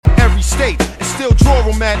every state and still draw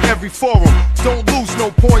them at every forum. Don't lose no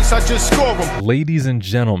points, I just score them. Ladies and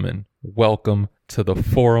gentlemen, welcome to the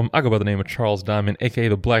forum. I go by the name of Charles Diamond, aka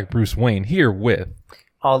the Black Bruce Wayne, here with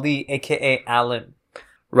Ali, aka Alan.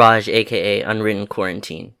 Raj, aka Unwritten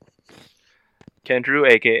Quarantine. Kendrew,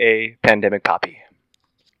 aka Pandemic Poppy.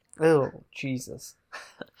 Oh, Jesus.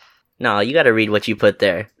 No, you gotta read what you put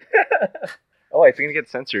there. Oh, I think it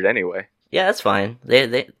gets censored anyway. Yeah, that's fine.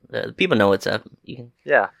 The people know what's up. You can...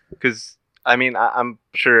 Yeah, because, I mean, I'm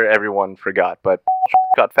sure everyone forgot, but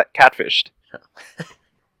got catfished.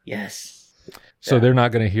 Yes. So Yeah. they're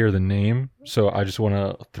not going to hear the name, so I just want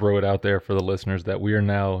to throw it out there for the listeners that we are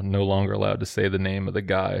now no longer allowed to say the name of the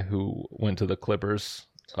guy who went to the Clippers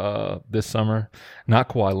this summer. Not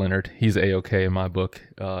Kawhi Leonard. He's A-OK in my book.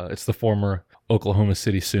 It's the former Oklahoma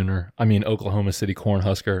City Sooner. I mean Oklahoma City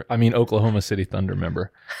Cornhusker. I mean Oklahoma City Thunder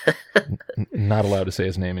member. Not allowed to say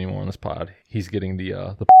his name anymore on this pod. He's getting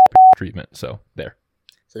the treatment, so there.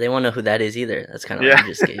 So they won't know who that is either. That's kind of Yeah. what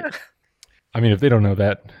you just gave. I mean, if they don't know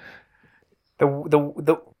that...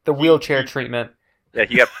 The wheelchair treatment.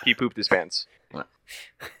 Yeah, he pooped his pants.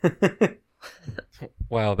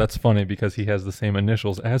 Wow, that's funny because he has the same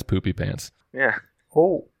initials as Poopy Pants. Yeah,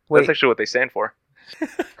 Oh, wait. that's actually what they stand for.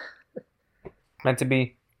 Meant to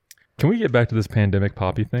be. Can we get back to this pandemic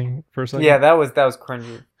poppy thing for a second? Yeah, that was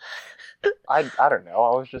cringy. I don't know.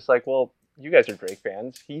 I was just like, well, you guys are Drake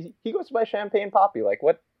fans. He goes by Champagne Poppy. Like,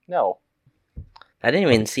 what? No. I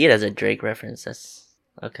didn't even see it as a Drake reference. That's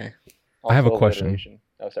okay. I have a Also question. alliteration.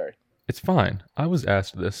 Oh, sorry. It's fine. I was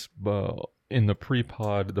asked this in the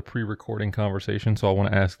pre-pod, the pre-recording conversation, so I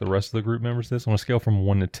want to ask the rest of the group members this on a scale from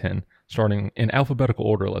 1 to 10, starting in alphabetical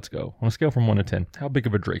order. Let's go. On a scale from 1 to 10, how big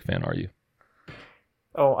of a Drake fan are you?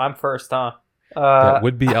 Oh, I'm first, huh? That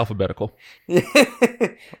would be alphabetical.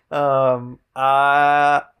 9.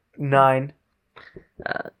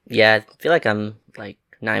 Yeah, I feel like I'm like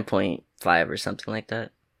 9.5 or something like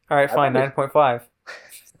that. All right, fine, I 9.5.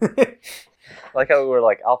 I like how we were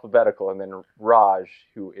like alphabetical, and then Raj,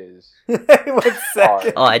 who is 1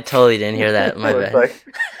 second. Oh, I totally didn't hear that. My was bad. like,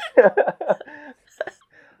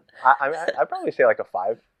 I'd probably say like a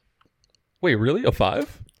 5. Wait, really? A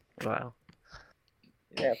 5? Wow.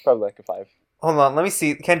 Yeah, probably like a 5. Hold on, let me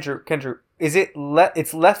see. Kendrew, is it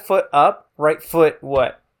it's left foot up, right foot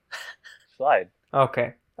what? Slide.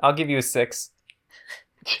 Okay, I'll give you a 6.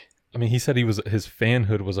 I mean, he said his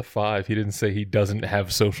fanhood was a 5. He didn't say he doesn't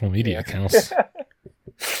have social media accounts.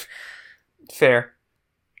 Fair.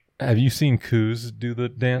 Have you seen Kuz do the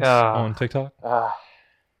dance on TikTok?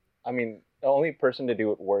 I mean, the only person to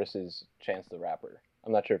do it worse is Chance the Rapper.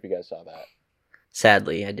 I'm not sure if you guys saw that.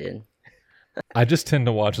 Sadly, I did. I just tend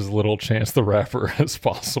to watch as little Chance the Rapper as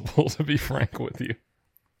possible, to be frank with you.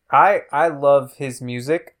 I love his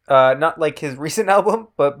music. Not like his recent album,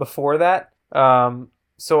 but before that.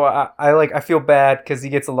 So I feel bad because he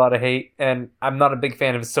gets a lot of hate, and I'm not a big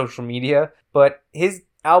fan of his social media. But his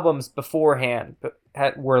albums beforehand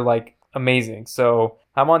were like amazing. So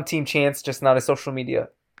I'm on Team Chance, just not his social media.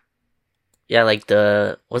 Yeah, like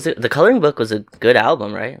the Coloring Book was a good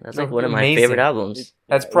album, right? That's like one of my Amazing. favorite albums.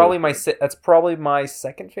 That's probably my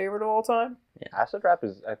second favorite of all time. Acid Rap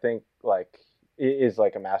is, I think, like, it is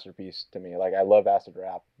like a masterpiece to me. Like, I love Acid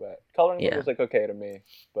Rap, but Coloring Book was like okay to me.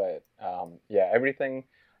 But yeah, everything.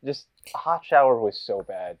 Just Hot Shower was so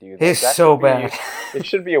bad, dude. It's That so should be- bad. It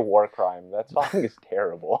should be a war crime. That song is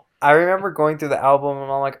terrible. I remember going through the album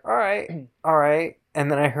and I'm like, all right.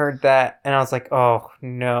 And then I heard that and I was like, oh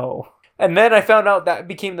no. And then I found out that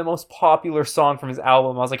became the most popular song from his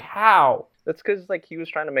album. I was like, how? That's because like he was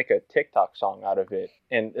trying to make a TikTok song out of it,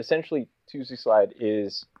 and essentially Tuesday Slide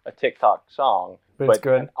is a TikTok song, But it's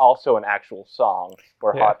good. also an actual song.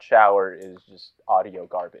 Where Yeah. Hot Shower is just audio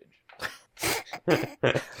garbage.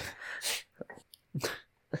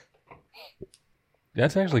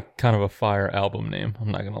 That's actually kind of a fire album name.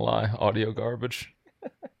 I'm not gonna lie. Audio Garbage.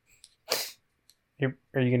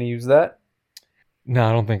 Are you gonna use that? No,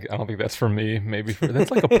 I don't think that's for me. Maybe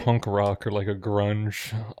that's like a punk rock or like a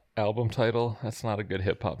grunge album title. That's not a good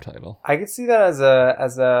hip hop title. I could see that as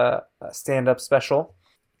a stand-up special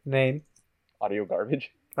name. Audio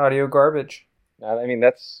garbage. Audio Garbage. I mean,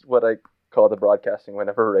 that's what I call the broadcasting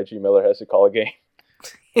whenever Reggie Miller has to call a game.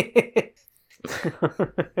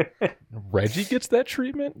 Reggie gets that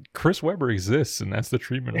treatment? Chris Webber exists, and that's the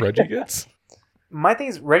treatment Reggie gets? My thing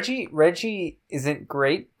is Reggie isn't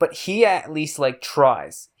great, but he at least like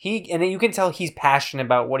tries. And you can tell he's passionate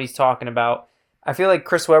about what he's talking about. I feel like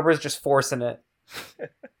Chris Webber is just forcing it.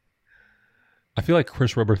 I feel like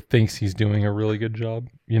Chris Webber thinks he's doing a really good job,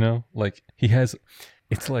 you know? Like, he has...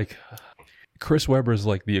 It's like... Chris Webber is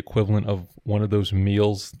like the equivalent of one of those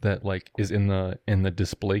meals that like is in the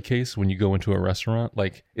display case when you go into a restaurant.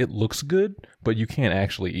 Like it looks good, but you can't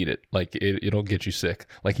actually eat it. Like it'll get you sick.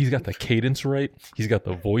 Like he's got the cadence right, he's got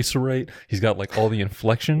the voice right, he's got like all the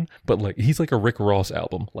inflection, but like he's like a Rick Ross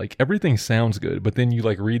album. Like everything sounds good, but then you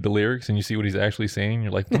like read the lyrics and you see what he's actually saying.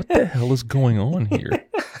 You're like, what the hell is going on here?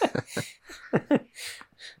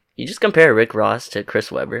 You just compare Rick Ross to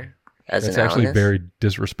Chris Webber. That's actually very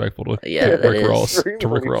disrespectful to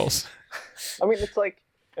Rick Ross. I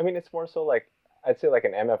mean, it's more so like, I'd say like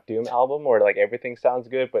an MF Doom album where like everything sounds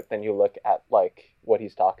good, but then you look at like what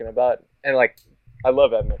he's talking about, and like I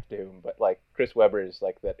love MF Doom, but like Chris Webber is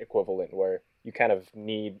like that equivalent where you kind of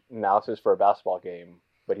need analysis for a basketball game,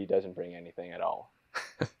 but he doesn't bring anything at all.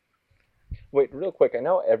 Wait, real quick, I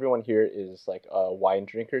know everyone here is like a wine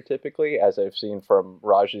drinker typically, as I've seen from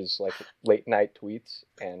Raj's like late night tweets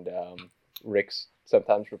and Rick's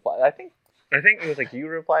sometimes reply. I think it was like you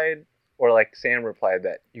replied or like Sam replied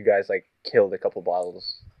that you guys like killed a couple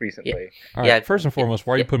bottles recently. Yeah. First and foremost,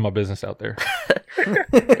 why are you putting my business out there? Yeah,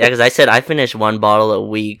 because I said I finished 1 bottle a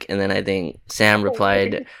week, and then I think Sam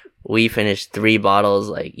replied, "We finished 3 bottles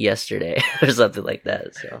like yesterday," or something like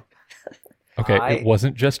that. So. Okay, it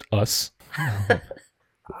wasn't just us.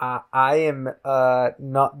 I am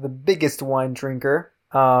not the biggest wine drinker.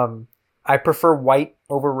 I prefer white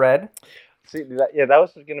over red. See, that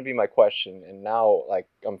was going to be my question, and now like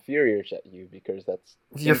I'm furious at you because that's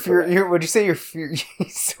What'd you say? You're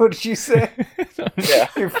furious. What did you say? Yeah,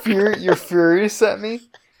 you're furious at me.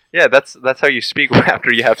 Yeah, that's how you speak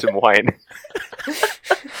after you have some wine.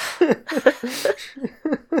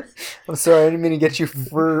 I'm sorry, I didn't mean to get you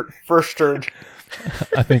frustrated.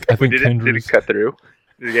 I think did it cut through?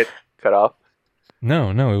 Did it get cut off? No,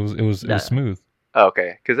 it was smooth. Oh,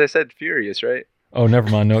 okay, because I said furious, right? Oh, never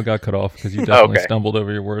mind. No, it got cut off because you definitely stumbled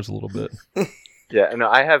over your words a little bit. Yeah, no,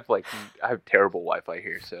 I have terrible Wi-Fi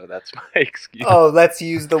here, so that's my excuse. Oh, let's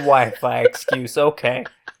use the Wi-Fi excuse. Okay.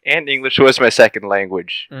 And English was my second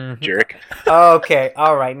language, jerk. Okay,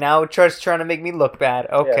 all right. Now just trying to make me look bad.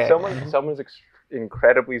 Okay. Yeah, someone's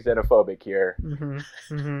incredibly xenophobic here.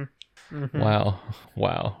 Wow.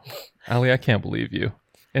 Ali, I can't believe you.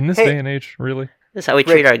 In this day and age, really? That's how we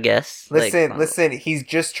treat our guests. Listen. He's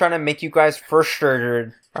just trying to make you guys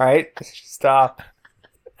frustrated. All right, stop.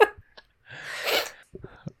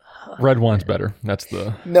 Red wine's better. That's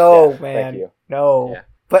the man. Thank you. No. Yeah.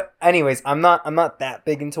 But anyways, I'm not that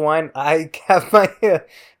big into wine. I have my.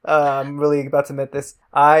 I'm really about to admit this.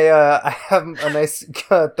 I have a nice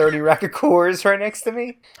 30 rack of Coors right next to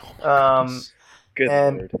me. Good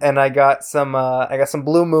Lord. And I got some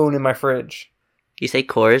Blue Moon in my fridge. You say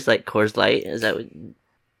Coors, like Coors Light? Is that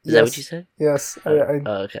what you said? Yes.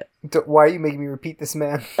 Okay. Why are you making me repeat this,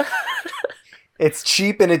 man? It's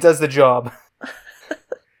cheap and it does the job.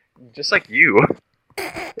 Just like you.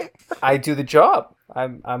 I do the job.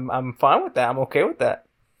 I'm fine with that. I'm okay with that.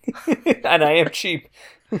 And I am cheap.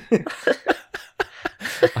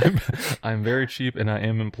 I'm very cheap and I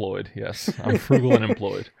am employed. Yes, I'm frugal and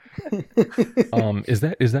employed. Is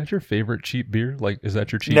that your favorite cheap beer? Like, is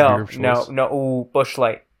that your cheap beer of choice? No. Ooh, Busch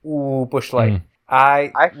Light.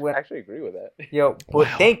 I actually agree with that. Yo, but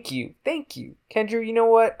wow. Thank you, Kendrew. You know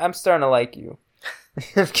what? I'm starting to like you.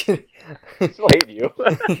 I'm kidding. I hate you.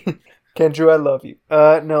 Kendrew, I love you.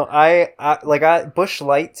 No, I Busch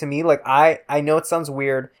Light to me, like I know it sounds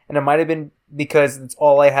weird, and it might have been because it's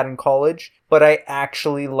all I had in college, but I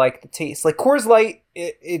actually like the taste. Like Coors Light,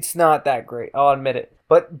 it's not that great. I'll admit it.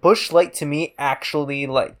 But Busch Light to me actually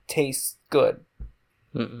like tastes good.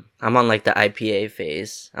 I'm on like the IPA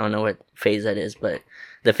phase. I don't know what phase that is, but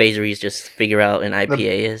the phase where you just figure out an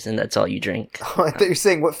IPA is, and that's all you drink. Oh, I thought you were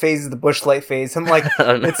saying what phase is the Busch Light phase. I'm like,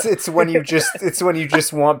 it's when you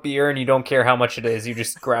just want beer and you don't care how much it is. You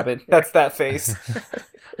just grab it. That's that phase.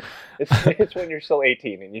 It's when you're still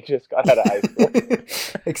 18 and you just got out of high school.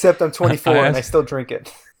 Except I'm 24 and I still drink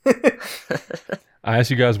it. I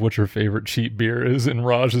asked you guys what your favorite cheap beer is, and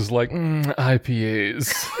Raj is like,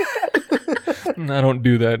 IPAs. I don't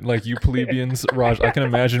do that like you plebeians. Raj, I can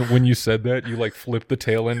imagine when you said that, you like flipped the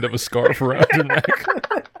tail end of a scarf around your neck.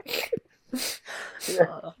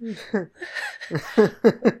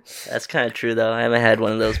 That's kind of true, though. I haven't had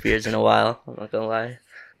one of those beers in a while. I'm not going to lie.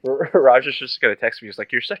 Raj is just going to text me. He's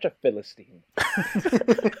like, you're such a Philistine.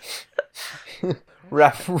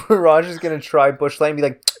 Raj is going to try Busch Light and be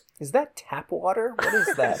like, is that tap water? What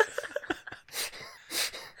is that?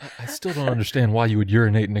 I still don't understand why you would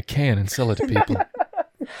urinate in a can and sell it to people.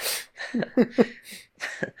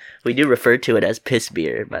 We do refer to it as piss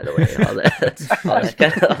beer, by the way. All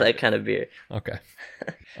that kind of beer. Okay.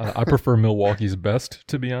 I prefer Milwaukee's best,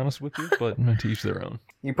 to be honest with you, but to each their own.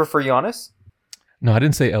 You prefer Giannis? No, I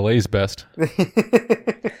didn't say LA's best.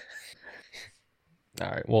 All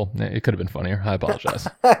right. Well, it could have been funnier. I apologize.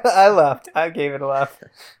 I laughed. I gave it a laugh.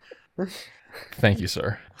 Thank you,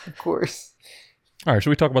 sir. Of course. All right. Should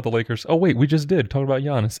we talk about the Lakers? Oh, wait. We just did talk about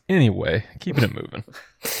Giannis. Anyway, keeping it moving.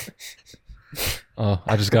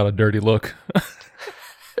 I just got a dirty look.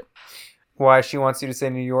 Why she wants you to say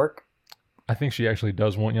New York? I think she actually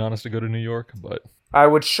does want Giannis to go to New York, but... I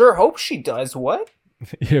would sure hope she does. What?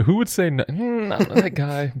 Yeah, who would say no? Not that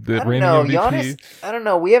guy, the reigning MVP. Giannis, I don't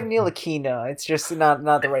know. We have Neil Aquino. It's just not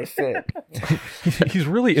the right fit. He's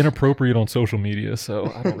really inappropriate on social media,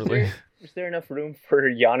 so I don't really... Is there enough room for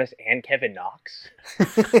Giannis and Kevin Knox?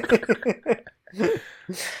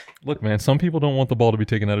 Look, man, some people don't want the ball to be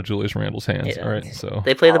taken out of Julius Randle's hands, all right? So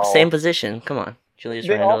they play the same position. Come on. Julius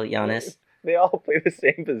Randle, Giannis. They all play the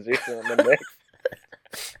same position on the Knicks.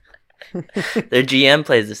 Their GM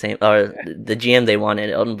plays the same, or the GM they wanted,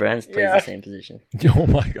 Elton Brand, plays the same position. Oh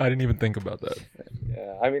my! I didn't even think about that.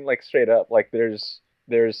 Yeah, I mean, like straight up, like there's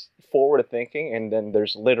forward thinking, and then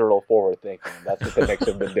there's literal forward thinking. That's what the Knicks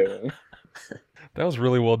have been doing. That was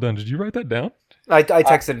really well done. Did you write that down? I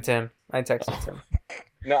texted it to him.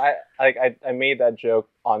 No, I made that joke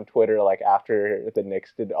on Twitter like after the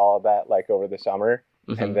Knicks did all of that like over the summer,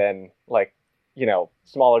 and then like.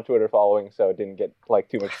 Smaller Twitter following, so it didn't get like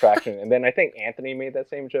too much traction. And then I think Anthony made that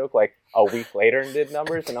same joke like a week later and did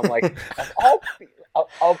numbers, and I'm like,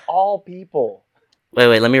 of all people.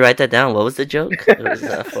 Wait, let me write that down. What was the joke? It was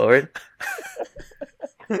forward.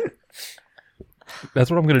 That's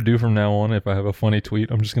what I'm going to do from now on. If I have a funny tweet,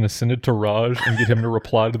 I'm just going to send it to Raj and get him to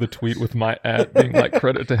reply to the tweet with my @ being like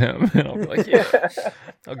credit to him. And I'll be like, yeah,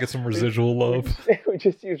 I'll get some residual love. We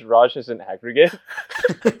just use Raj as an aggregate.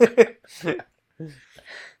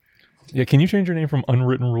 Yeah, can you change your name from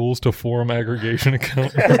Unwritten Rules to Forum Aggregation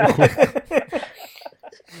Account real quick?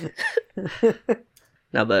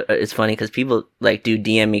 No, but it's funny because people like do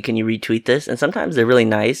DM me, can you retweet this? And sometimes they're really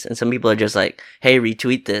nice, and some people are just like, hey,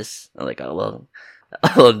 retweet this. I'm like, oh no,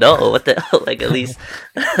 what the hell? Like at least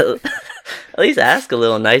ask a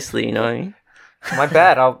little nicely, you know what I mean? My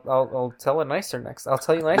bad. I'll tell it nicer next. I'll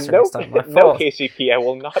tell you nicer next time. My no, fault. KCP, I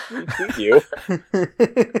will not retweet you.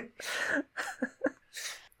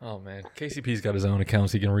 Oh man, KCP's got his own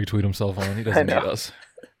accounts he can retweet himself on. He doesn't need us.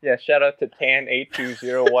 Yeah, shout out to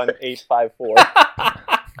Tan8201854.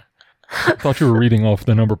 I thought you were reading off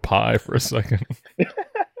the number pi for a second.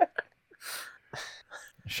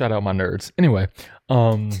 Shout out my nerds. Anyway,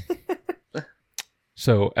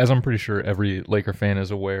 so as I'm pretty sure every Laker fan is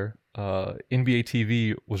aware, NBA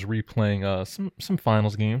TV was replaying some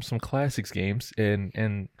finals games, some classics games,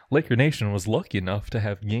 and Laker Nation was lucky enough to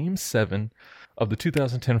have Game 7 of the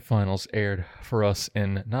 2010 finals aired for us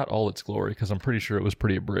in not all its glory, because I'm pretty sure it was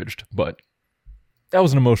pretty abridged, but that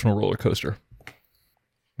was an emotional roller coaster.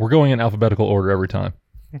 We're going in alphabetical order every time.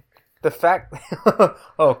 The fact...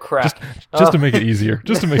 oh, crap. Just to make it easier.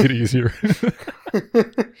 Just to make it easier.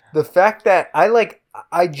 The fact that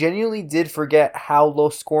I genuinely did forget how low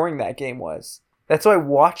scoring that game was. That's why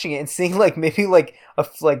watching it and seeing maybe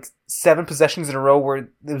 7 possessions in a row where it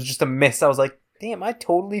was just a miss, I was like, damn, I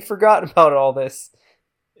totally forgot about all this.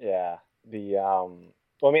 Yeah. Well,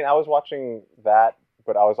 I mean, I was watching that,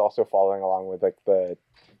 but I was also following along with the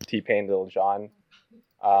T-Pain Lil Jon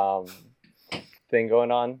thing going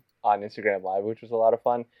on Instagram Live, which was a lot of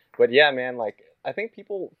fun. But yeah, man, I think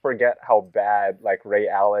people forget how bad Ray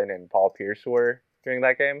Allen and Paul Pierce were during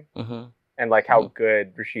that game. Mm-hmm. And how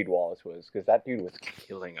good Rasheed Wallace was, because that dude was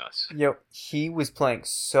killing us. Yo, he was playing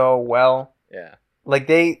so well. Yeah.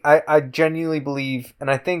 I genuinely believe,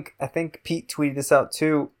 and I think Pete tweeted this out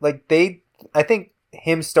too. I think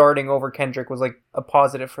him starting over Kendrick was a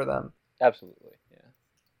positive for them. Absolutely, yeah.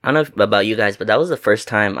 I don't know about you guys, but that was the first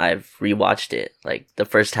time I've rewatched it, the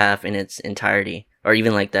first half in its entirety, or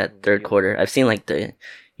even that third quarter. I've seen the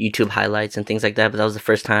YouTube highlights and things like that, but that was the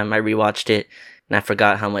first time I rewatched it, and I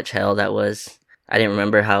forgot how much hell that was. I didn't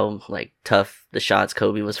remember how tough the shots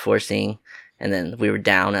Kobe was forcing. And then we were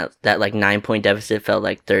down at that 9-point deficit, felt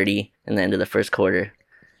 30 in the end of the first quarter.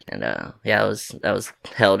 And that was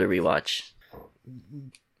hell to rewatch.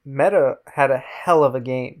 Meta had a hell of a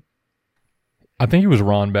game. I think he was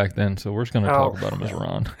Ron back then, so we're just going to talk about him as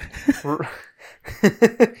Ron.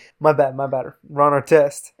 My bad. Ron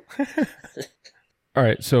Artest. All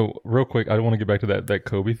right, so real quick, I want to get back to that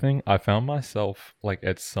Kobe thing. I found myself,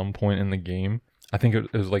 at some point in the game, I think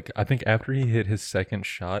it was like, I think after he hit his second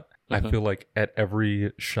shot, I feel like at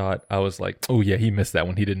every shot I was like, oh yeah, he missed that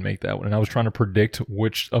one, he didn't make that one, and I was trying to predict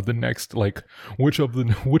which of the next, like which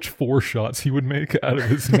 4 shots he would make out of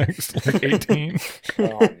his next like 18.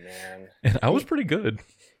 Oh man, and I was pretty good.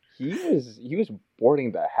 He was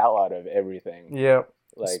boarding the hell out of everything. Yeah.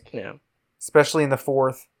 Like Especially in the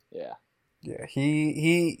fourth. Yeah. Yeah.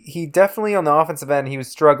 He definitely on the offensive end he was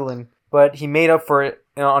struggling, but he made up for it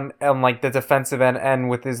on like the defensive end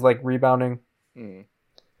with his like rebounding. Mm.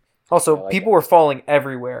 Also, people were falling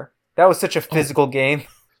everywhere. That was such a physical game.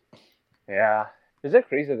 Yeah. Is it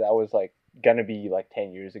crazy that was like gonna be like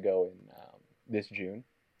 10 years ago in this June?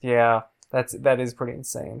 Yeah, that is pretty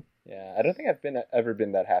insane. Yeah, I don't think I've ever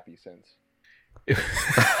been that happy since.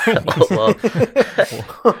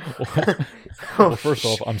 Well, first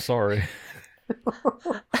off, I'm sorry.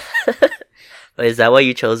 Wait, is that why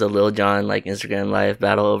you chose a Lil Jon like Instagram live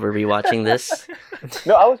battle over rewatching this?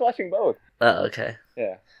 No, I was watching both. Oh, okay.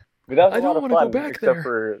 Yeah, but that was I a lot don't of wanna fun, go back except there.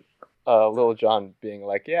 for Lil Jon being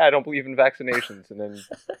like, "Yeah, I don't believe in vaccinations," and then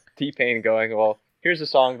T-Pain going, "Well, here's a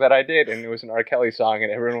song that I did," and it was an R. Kelly song,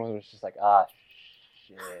 and everyone was just like, "Ah,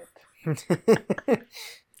 shit."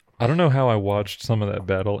 I don't know how I watched some of that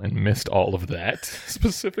battle and missed all of that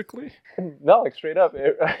specifically. No, like straight up.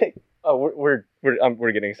 We're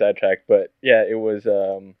getting sidetracked, but yeah, it was.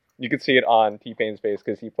 You could see it on T-Pain's face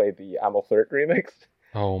because he played the "I'm a Flirt" remix.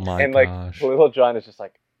 Oh my and like gosh! Lil Jon is just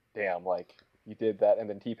like, damn, like you did that, and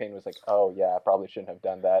then T-Pain was like, oh yeah, I probably shouldn't have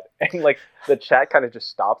done that, and like the chat kind of just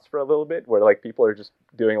stops for a little bit, where like people are just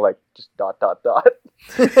doing like just ...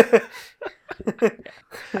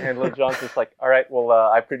 And Lil Jon's just like, all right, well,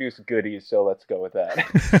 I produce goodies, so let's go with that.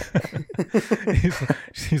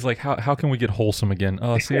 he's like, how can we get wholesome again?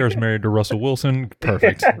 Sierra's married to Russell Wilson.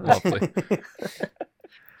 Perfect, lovely.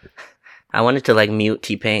 I wanted to like mute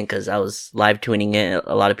T-Pain because I was live tweeting it.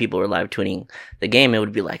 A lot of people were live tweeting the game. It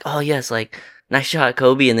would be like, oh yes, like nice shot,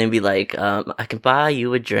 Kobe, and then be like, I can buy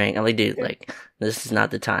you a drink. I'm like, dude, like this is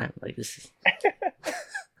not the time. Like this is.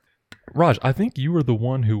 Raj, I think you were the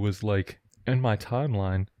one who was like in my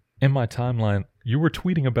timeline, you were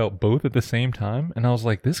tweeting about both at the same time, and I was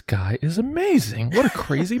like, this guy is amazing. What a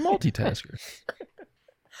crazy multitasker.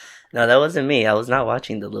 No, that wasn't me. I was not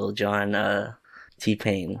watching the Lil Jon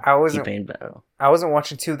T-Pain battle. I wasn't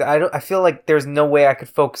watching too. I feel like there's no way I could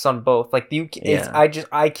focus on both. Like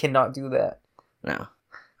I cannot do that. No.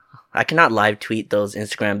 I cannot live tweet those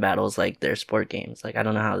Instagram battles like they're sport games. Like I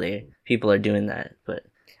don't know how people are doing that, but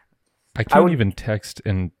I can't even text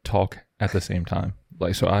and talk at the same time.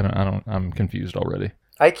 Like, so I'm confused already.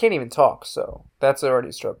 I can't even talk, so that's already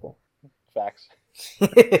a struggle. Facts. But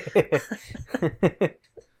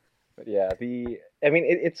yeah,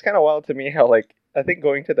 it's kind of wild to me how like I think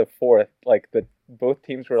going to the fourth, like both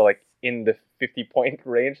teams were like in the 50-point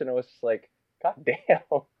range, and I was just like, God damn,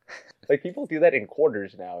 like people do that in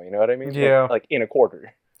quarters now. You know what I mean? Yeah. Like in a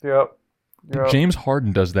quarter. Yep. James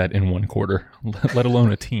Harden does that in one quarter, let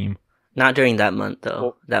alone a team. Not during that month though.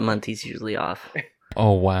 Well, that month he's usually off.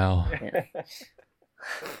 Oh wow. Yeah.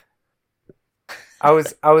 I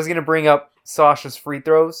was gonna bring up Sasha's free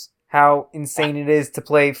throws. How insane it is to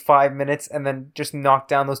play 5 minutes and then just knock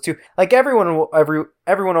down those two. Like everyone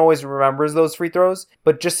always remembers those free throws,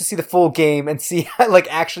 but just to see the full game and see like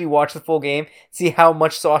actually watch the full game, see how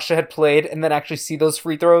much Sasha had played, and then actually see those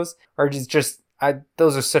free throws are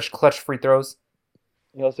those are such clutch free throws.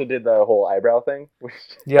 He also did the whole eyebrow thing. Which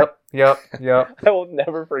Yep. I will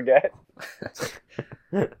never forget.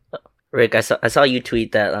 Rick, I saw you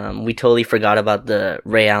tweet that we totally forgot about the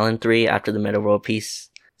Ray Allen 3 after the Meta World Peace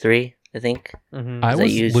 3, I think. Mm-hmm. I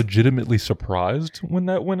was legitimately surprised when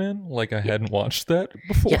that went in. Like I hadn't watched that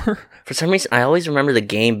before. Yeah. For some reason, I always remember the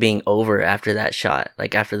game being over after that shot,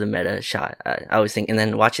 like after the Meta shot. I always think, and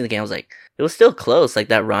then watching the game, I was like, it was still close. Like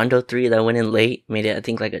that Rondo 3 that went in late made it, I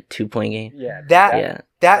think, like a 2-point game. Yeah,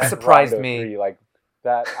 that surprised Rondo me. 3, like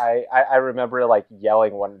that, I remember like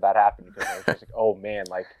yelling when that happened because I was just like, oh man,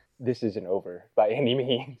 like this isn't over by any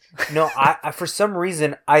means. No, I for some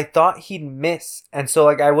reason I thought he'd miss, and so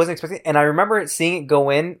like I wasn't expecting. And I remember seeing it go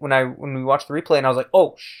in when we watched the replay, and I was like,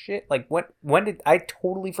 "Oh shit!" Like when did I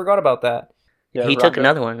totally forgot about that? Yeah, he took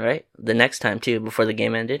another one, right? The next time too, before the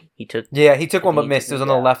game ended, he took. Yeah, he took one but missed. It was on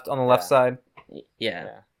the left side.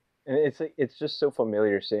 Yeah. And it's just so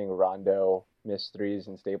familiar seeing Rondo miss threes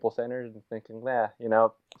in Staples Center and thinking,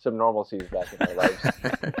 some normalcy is back in our lives.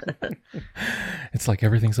 It's like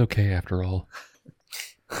everything's okay after all.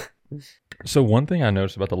 So one thing I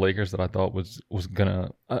noticed about the Lakers that I thought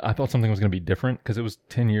I thought something was gonna be different because it was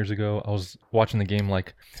 10 years ago. I was watching the game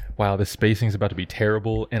like, wow, this spacing's about to be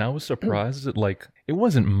terrible, and I was surprised that like it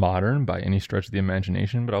wasn't modern by any stretch of the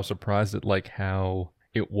imagination, but I was surprised at like how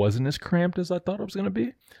it wasn't as cramped as I thought it was going to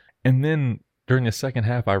be. And then during the second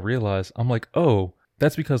half, I realized, I'm like, oh,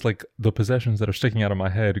 that's because like the possessions that are sticking out of my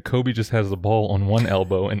head, Kobe just has the ball on one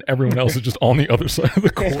elbow and everyone else is just on the other side of the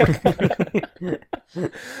court.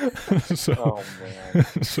 So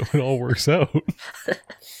it all works out.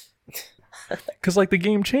 Because like the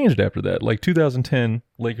game changed after that. Like 2010,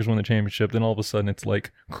 Lakers won the championship. Then all of a sudden, it's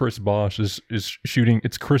like Chris Bosh is shooting.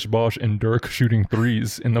 It's Chris Bosh and Dirk shooting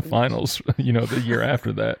threes in the finals. The year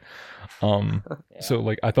after that. So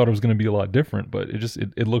like I thought it was going to be a lot different, but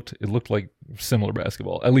it looked like similar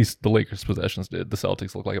basketball. At least the Lakers' possessions did. The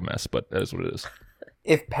Celtics look like a mess, but that is what it is.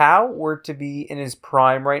 If Pau were to be in his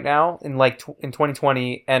prime right now in in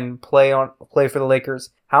 2020 and play for the Lakers,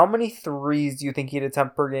 how many threes do you think he'd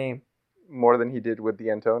attempt per game? More than he did with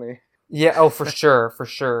D'Antoni. Yeah, oh, for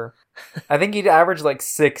sure. I think he'd average like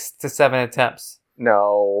 6 to 7 attempts.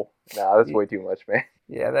 No, that's way too much, man.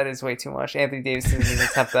 Yeah, that is way too much. Anthony Davis didn't even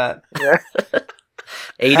attempt that. Yeah.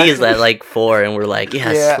 AD is at like 4, and we're like,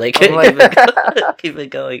 yes, Yeah, like, keep it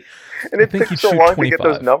going. And it took so long to get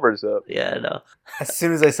those numbers up. Yeah, I know. As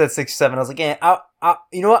soon as I said 6 or 7, I was like, yeah,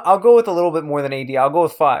 you know what? I'll go with a little bit more than AD. I'll go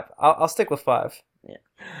with 5. I'll stick with 5. Yeah.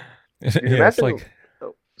 It's like...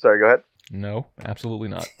 Oh, sorry, go ahead. No, absolutely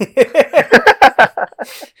not.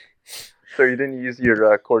 So you didn't use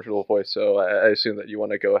your cordial voice, so I assume that you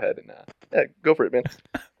want to go ahead and go for it, man.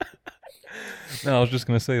 No, I was just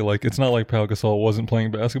gonna say, like, it's not like Pau Gasol wasn't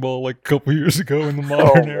playing basketball like a couple years ago in the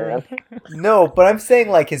modern era. No, but I'm saying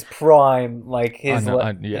like his prime, like his.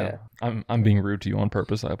 Yeah. I'm being rude to you on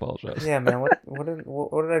purpose. I apologize. Yeah, man. What did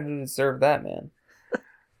I do to deserve that, man?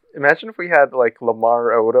 Imagine if we had like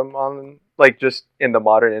Lamar Odom on, like, just in the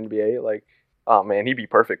modern NBA, like. Oh man, he'd be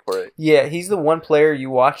perfect for it. Yeah, he's the one player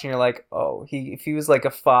you watch and you're like, oh, if he was like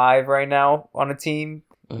a 5 right now on a team,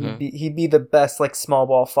 he'd be the best like small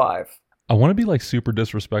ball 5. I want to be like super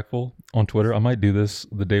disrespectful on Twitter. I might do this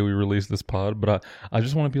the day we release this pod, but I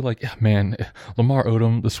just want to be like, yeah, man, Lamar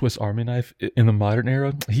Odom, the Swiss Army knife in the modern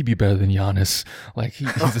era, he'd be better than Giannis. Like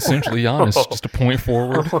he's essentially Giannis, just a point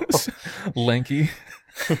forward, lanky.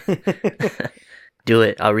 Do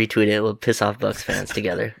it. I'll retweet it. We'll piss off Bucks fans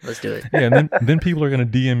together. Let's do it. Yeah, and then people are going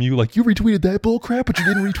to DM you like, you retweeted that bull crap, but you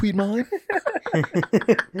didn't retweet mine?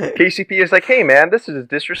 KCP is like, hey, man, this is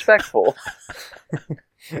disrespectful.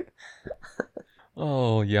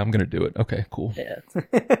 Oh, yeah, I'm going to do it. Okay, cool. Yeah.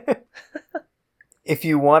 If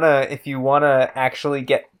you wanna actually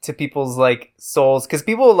get to people's like souls, because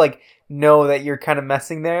people like know that you're kind of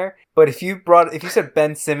messing there, but if you said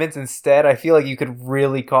Ben Simmons instead, I feel like you could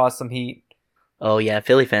really cause some heat. Oh yeah,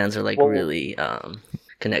 Philly fans are like really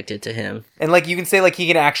connected to him. And like you can say like he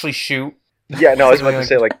can actually shoot. Yeah, no, I was about to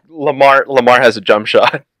say like Lamar has a jump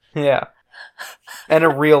shot. Yeah. And a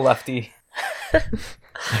real lefty.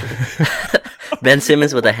 Ben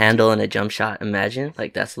Simmons with a handle and a jump shot. Imagine,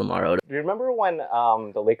 like that's Lamar Odom. Do you remember when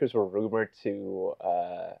the Lakers were rumored to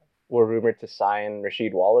sign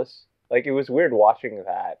Rasheed Wallace? Like it was weird watching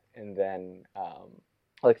that, and then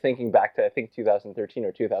like thinking back to I think 2013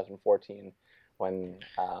 or 2014 when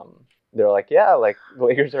they were like, yeah, like the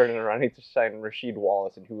Lakers are in a running to sign Rasheed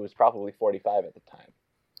Wallace, and who was probably 45 at the time.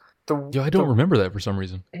 I don't remember that for some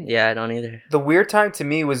reason. Yeah, I don't either. The weird time to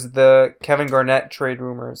me was the Kevin Garnett trade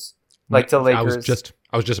rumors, like to Lakers.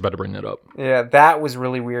 I was just about to bring that up. Yeah, that was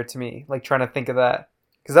really weird to me. Like trying to think of that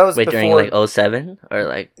because that was before, during like 07 or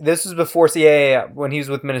like this was before. Yeah, when he was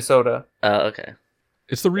with Minnesota. Oh, okay.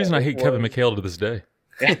 It's the reason I hate Kevin McHale to this day.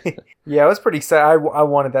 Yeah, I was pretty excited. I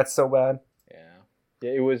wanted that so bad.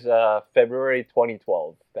 Yeah, it was February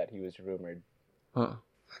 2012 that he was rumored. Huh.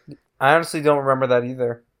 I honestly don't remember that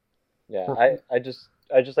either. Yeah, I just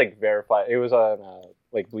like verified. It was on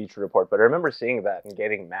like Bleacher Report, but I remember seeing that and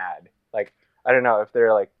getting mad. Like I don't know if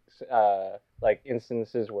there are like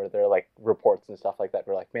instances where there are like reports and stuff like that.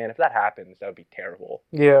 We're like, man, if that happens, that would be terrible.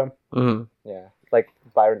 Yeah. Mm-hmm. Yeah, like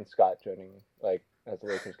Byron Scott joining like as the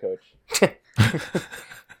Lakers coach.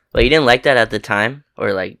 Well, you didn't like that at the time,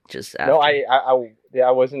 or like just after? No,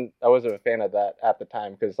 I wasn't a fan of that at the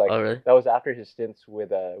time because like really? That was after his stints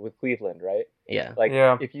with Cleveland, right? Yeah. Like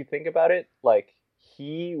if you think about it, like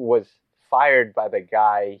he was fired by the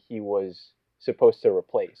guy he was supposed to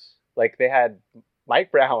replace. Like they had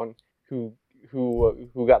Mike Brown who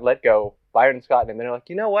got let go, Byron Scott, and then they're like,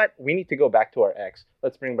 you know what? We need to go back to our ex.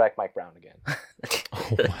 Let's bring back Mike Brown again.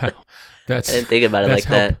 Oh, wow. I didn't think about it like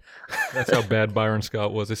that. That's how bad Byron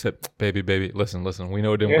Scott was. They said, baby, listen, we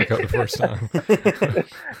know it didn't work out the first time.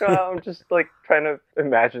 I'm just like trying to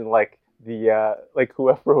imagine like the like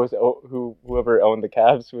whoever owned the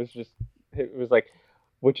Cavs was like,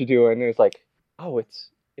 what you doing? And it was like, oh, it's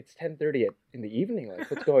 10:30 in the evening. Like,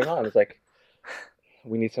 what's going on? It's like,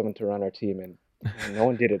 we need someone to run our team, and no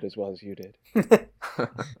one did it as well as you did.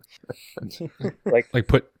 Like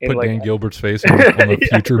put like, Dan Gilbert's face on the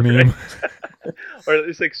future meme. Or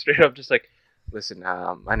it's like straight up just like, listen,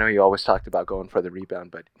 I know you always talked about going for the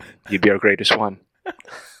rebound, but you'd be our greatest one.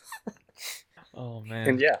 Oh man.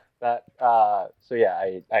 And yeah, that so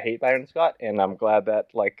yeah, I hate Byron Scott, and I'm glad that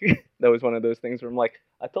like that was one of those things where I'm like,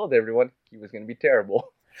 I told everyone he was gonna be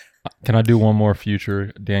terrible. Can I do one more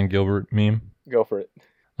future Dan Gilbert meme? Go for it.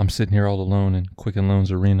 I'm sitting here all alone in Quicken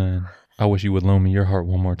Loans Arena, and I wish you would loan me your heart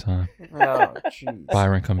one more time. Oh, jeez.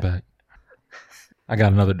 Byron, come back. I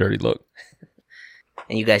got another dirty look.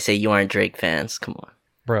 And you guys say you aren't Drake fans. Come on.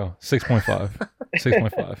 Bro, 6.5.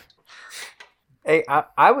 6.5. Hey,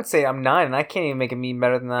 I would say I'm 9, and I can't even make a meme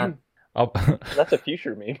better than that. That's a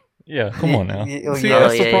future meme. Yeah, come on now. Yeah, See, yeah.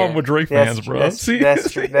 that's the Yeah, problem yeah. with Drake That's fans, true, bro. See?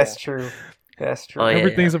 That's true. That's true. That's true. Oh, yeah.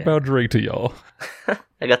 Everything's okay. about Drake to y'all.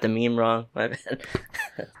 I got the meme wrong. My bad.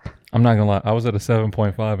 I'm not gonna lie. I was at a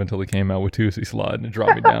 7.5 until he came out with Tuesday Slide, and it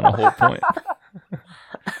dropped me down a whole point.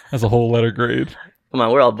 That's a whole letter grade. Come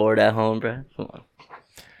on, we're all bored at home, bro. Come on.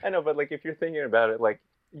 I know, but like if you're thinking about it, like,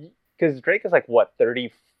 because Drake is like what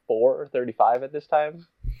 34 or 35 at this time.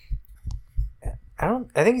 I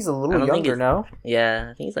think he's a I little don't think younger it's- now. Yeah,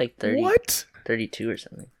 I think he's like 30, What? 32 or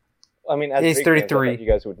something. I mean, as He's Drake fans, I 33. thought you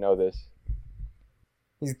guys would know this.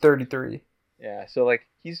 He's 33. Yeah, so like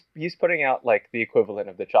he's putting out like the equivalent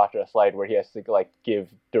of the Cha-Cha slide where he has to like give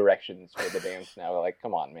directions for the dance now. Like,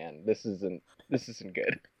 come on, man, this isn't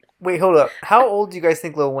good. Wait, hold up. How old do you guys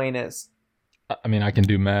think Lil Wayne is? I mean, I can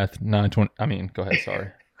do math. 920. I mean, go ahead. Sorry.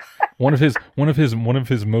 One of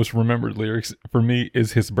his most remembered lyrics for me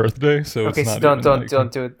is his birthday. So Okay, it's so not don't even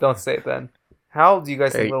like- do it. Don't say it then. How old do you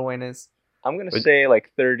guys think 30. Lil Wayne is? I'm gonna say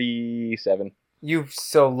like 37. You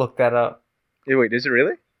so looked that up. Hey, wait, is it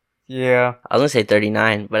really? Yeah. I was gonna say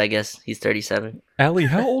 39, but I guess he's 37. Allie,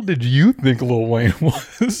 how old did you think Lil Wayne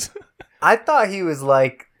was? I thought he was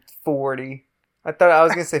like 40. I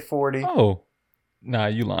was gonna say 40. Oh, nah,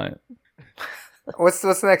 you lying. What's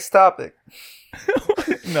the next topic?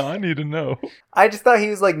 No, I need to know. I just thought he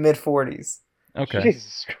was like mid 40s. Okay.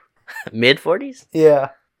 Jesus. Mid 40s? Yeah.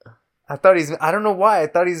 I don't know why. I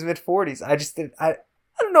thought he was mid 40s. I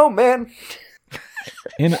don't know, man.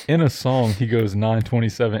 In a song, he goes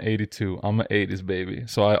 9/27/82. I'm an 80s baby,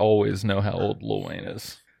 so I always know how old Lil Wayne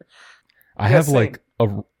is. I Yeah, have same. like a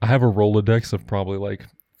Rolodex of probably like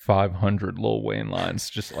 500 Lil Wayne lines,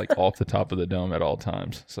 just like off the top of the dome at all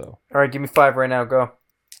times. So, All right, give me 5 right now. Go.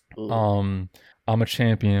 Ooh. I'm a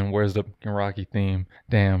champion. Where's the Rocky theme?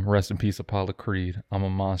 Damn, rest in peace, Apollo Creed. I'm a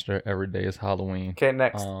monster. Every day is Halloween. Okay,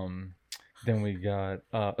 next. Then we got.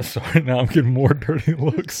 Sorry, now I'm getting more dirty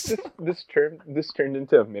looks. This turned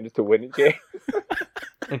into a minute to win it game.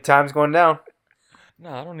 And time's going down. No,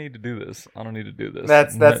 I don't need to do this.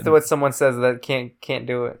 That's No- what someone says that can't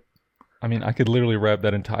do it. I mean, I could literally rap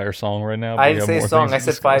that entire song right now. but I we didn't have say a more song. things I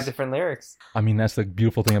to said 5 discuss. different lyrics. I mean, that's the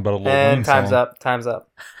beautiful thing about a Lil And Wayne time's song. up. Time's up.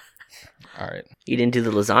 All right. You didn't do the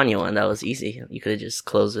lasagna one. That was easy. You could have just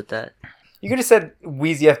closed with that. You could have said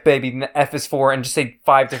Wheezy F Baby, and the F is 4, and just say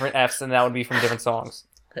 5 different Fs, and that would be from different songs.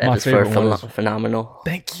 That My was for favorite one is- phenomenal.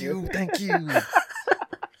 Thank you. Thank you.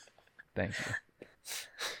 Thank you.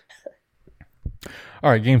 All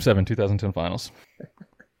right, Game 7, 2010 Finals.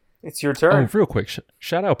 It's your turn. Real quick,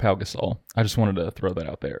 shout out Pau Gasol. I just wanted to throw that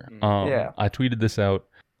out there. Yeah. I tweeted this out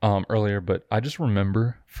earlier, but I just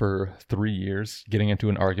remember for 3 years getting into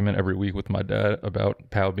an argument every week with my dad about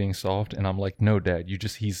Pau being soft, and I'm like, no, Dad, he's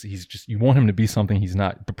just you want him to be something he's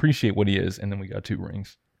not. Appreciate what he is, and then we got 2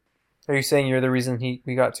 rings. Are you saying you're the reason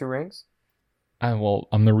we got 2 rings?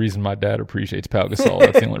 I'm the reason my dad appreciates Pau Gasol.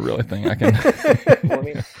 That's the only really thing I can. Well, I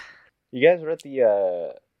mean, you guys read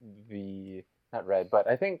the not read, but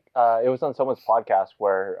I think it was on someone's podcast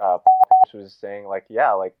where was saying like,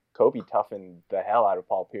 yeah, like Kobe toughened the hell out of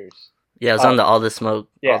Paul Pierce. Yeah, it was on the All the Smoke.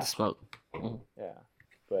 yeah. All the Smoke. Yeah,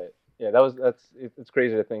 but yeah, it's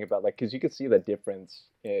crazy to think about, like, because you could see the difference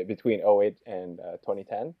between 08 and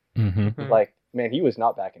 2010. Mm-hmm. Like, man, he was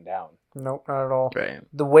not backing down. Nope, not at all. Right.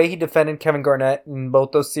 The way he defended Kevin Garnett in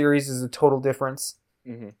both those series is a total difference.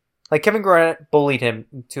 Mm-hmm. Like, Kevin Garnett bullied him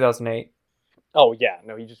in 2008. Oh yeah,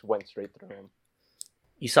 no, he just went straight through him.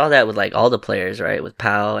 You saw that with like all the players, right? With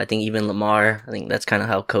Powell, I think even Lamar. I think that's kind of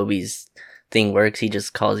how Kobe's thing works. He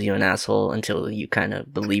just calls you an asshole until you kind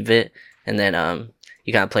of believe it, and then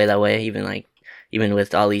you kind of play that way. Even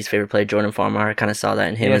with Ali's favorite player, Jordan Farmar, I kind of saw that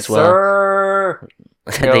in him Yes, as well. sir.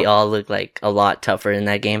 They all look like a lot tougher in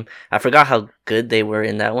that game. I forgot how good they were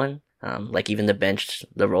in that one. like even the bench,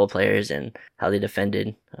 the role players, and how they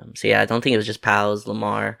defended. So yeah, I don't think it was just Powell's,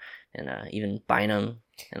 Lamar, and even Bynum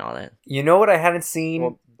and all that. You know what I hadn't seen?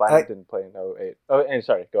 Well, Bynum didn't play in 08. Oh, and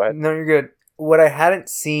sorry, go ahead. No, you're good. What I hadn't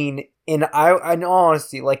seen in all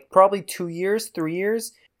honesty, like probably 2 years, 3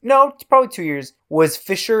 years. No, it's probably 2 years. Was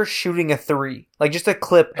Fisher shooting a three? Like just a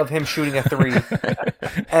clip of him shooting a three,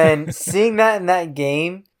 and seeing that in that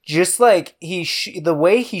game, just like the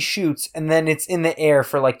way he shoots, and then it's in the air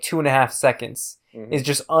for like 2.5 seconds is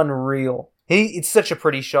just unreal. It's such a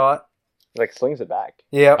pretty shot. Like slings it back.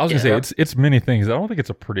 Yeah, I was gonna say it's many things. I don't think it's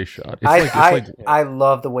a pretty shot. I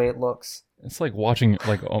love the way it looks. It's like watching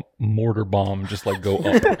like a mortar bomb just like go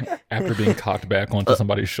up after being cocked back onto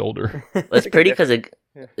somebody's shoulder. It's pretty because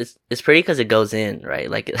it's pretty because it goes in, right?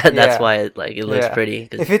 Like that's why it looks pretty.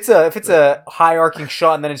 If it's a high arcing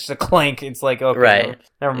shot and then it's just a clank, it's like okay, right.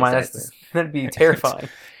 Never mind. Exactly. That'd be terrifying.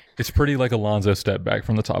 It's pretty like Alonzo step back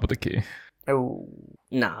from the top of the key. Oh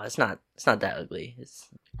no, it's not. It's not that ugly.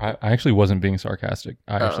 I actually wasn't being sarcastic.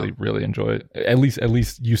 I actually really enjoy it. At least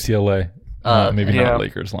UCLA. Maybe not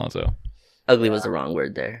Lakers, Lonzo. Ugly was the wrong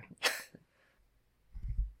word there.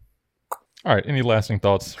 All right. Any lasting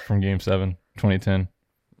thoughts from Game 7, 2010?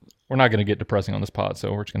 We're not going to get depressing on this pod,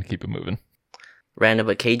 so we're just going to keep it moving. Random,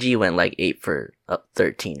 but KG went like 8 for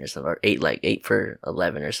 13 or something, or 8 for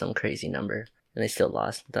 11 or some crazy number, and they still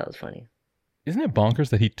lost. That was funny. Isn't it bonkers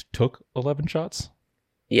that he took 11 shots?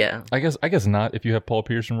 Yeah. I guess not if you have Paul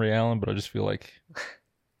Pierce and Ray Allen, but I just feel like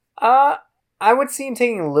I would see him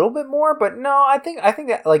taking a little bit more, but no, I think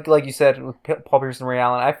that like you said with Paul Pierce and Ray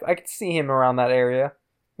Allen, I could see him around that area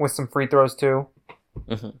with some free throws too.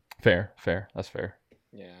 Mm-hmm. Fair. That's fair.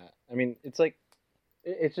 Yeah, I mean, it's like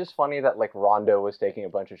it's just funny that like Rondo was taking a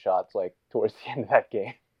bunch of shots like towards the end of that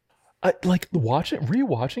game. I like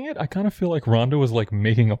rewatching it. I kind of feel like Rondo was like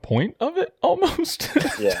making a point of it almost.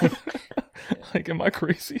 Yeah. Like, am I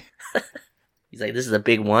crazy? He's like, this is a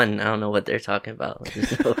big one. I don't know what they're talking about.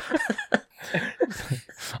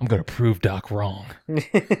 I'm gonna prove Doc wrong. Do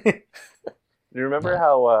you remember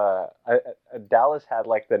how Dallas had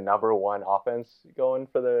like the #1 offense going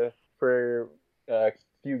for a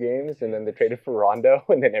few games, and then they traded for Rondo,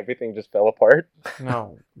 and then everything just fell apart?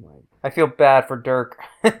 No, I feel bad for Dirk.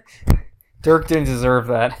 Dirk didn't deserve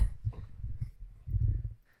that.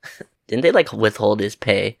 Didn't they like withhold his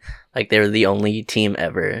pay? Like they were the only team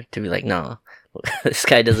ever to be like, no, this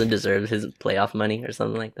guy doesn't deserve his playoff money or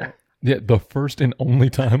something like that. Yeah, the first and only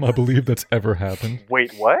time I believe that's ever happened.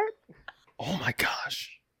 Wait, what? Oh my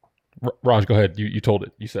gosh. Raj, go ahead. You told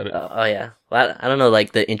it. You said it. Oh yeah. Well, I don't know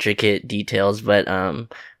like the intricate details, but I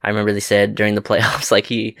remember they said during the playoffs like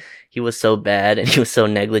he was so bad and he was so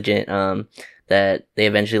negligent that they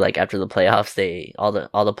eventually like after the playoffs all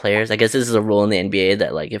the players, I guess this is a rule in the NBA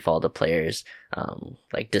that like if all the players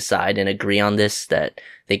like decide and agree on this that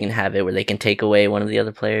they can have it where they can take away one of the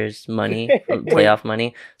other players' money, playoff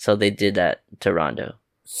money. So they did that to Rondo.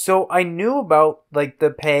 So I knew about like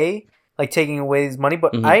the pay, like taking away his money,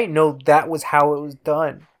 but I didn't know that was how it was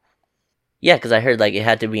done. Yeah, because I heard like it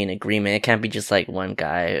had to be an agreement. It can't be just like one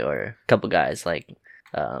guy or a couple guys like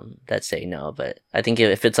that say no. But I think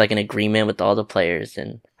if it's like an agreement with all the players,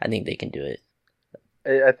 then I think they can do it.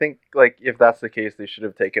 I think like if that's the case, they should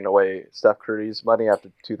have taken away Steph Curry's money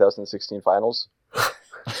after 2016 finals.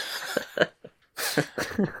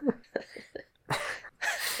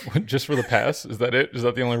 Just for the pass? Is that it? Is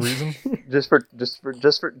that the only reason? just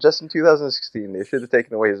in 2016, they should have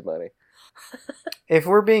taken away his money. If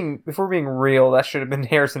we're being real, that should have been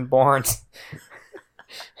Harrison Barnes.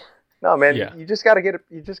 No, man, you just gotta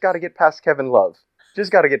get past Kevin Love.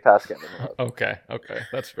 Just gotta get past Kevin Love. Okay,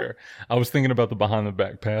 that's fair. I was thinking about the behind the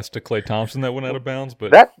back pass to Klay Thompson that went out of bounds,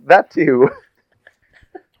 but that too.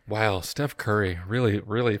 Wow, Steph Curry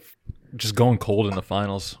really just going cold in the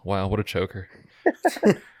finals. Wow, what a choker.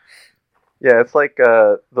 Yeah, it's like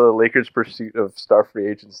the Lakers' pursuit of star free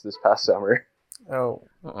agents this past summer. Oh.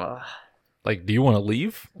 Like, do you want to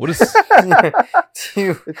leave? What is?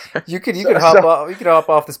 You could hop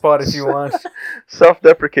off the spot if you want.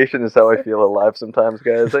 Self-deprecation is how I feel alive sometimes,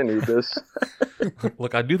 guys. I need this.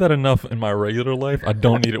 Look, I do that enough in my regular life. I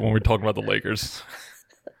don't need it when we're talking about the Lakers.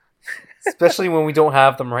 Especially when we don't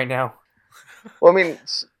have them right now. Well, I mean,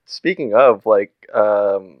 speaking of, like,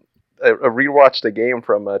 I rewatched a game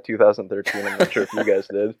from 2013. I'm not sure if you guys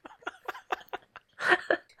did.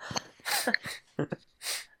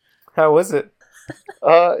 How was it?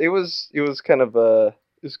 It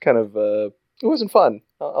wasn't fun.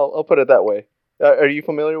 I'll put it that way. Are you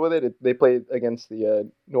familiar with it? They played against the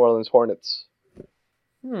New Orleans Hornets.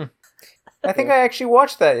 I think I actually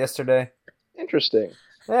watched that yesterday. Interesting.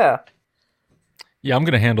 Yeah. Yeah, I'm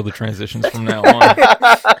gonna handle the transitions from now on.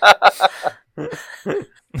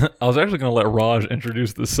 I was actually gonna let Raj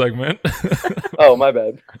introduce this segment. Oh, my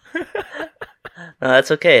bad. No,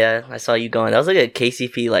 that's okay. I saw you going. That was like a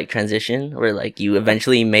KCP like transition where like you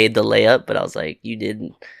eventually made the layup, but I was like, you did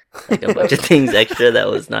like a bunch of things extra that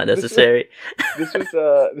was not necessary. This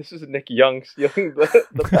was Nick Young stealing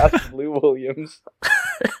the pass to Lou Williams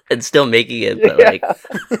And still making it, but like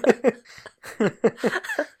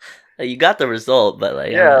you got the result, but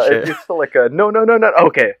like I'm not sure. It's still like a no.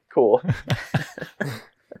 Okay, cool.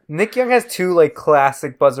 Nick Young has two like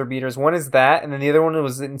classic buzzer beaters. One is that, and then the other one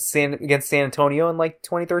was against San Antonio in like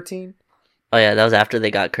 2013. Oh yeah, that was after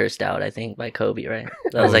they got cursed out, I think, by Kobe, right?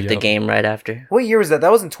 That was the game right after. What year was that?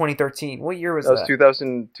 That was in 2013. What year was that? That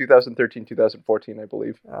was 2013, 2014, I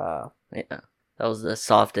believe. Yeah, that was the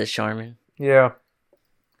softest Charmin. Yeah.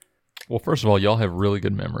 Well, first of all, y'all have really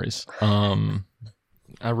good memories.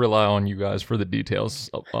 I rely on you guys for the details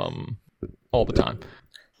all the time.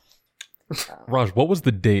 Raj, what was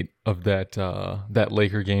the date of that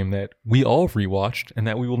Laker game that we all rewatched and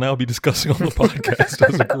that we will now be discussing on the podcast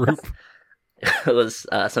as a group? It was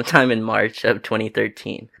sometime in March of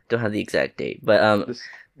 2013. Don't have the exact date, but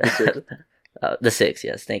the 6th,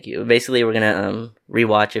 yes, thank you. Basically, we're gonna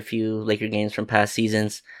rewatch a few Laker games from past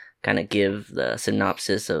seasons, kind of give the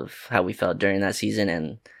synopsis of how we felt during that season,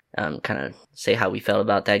 and kind of say how we felt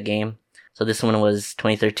about that game. So this one was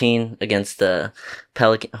 2013 against the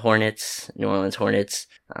New Orleans Hornets.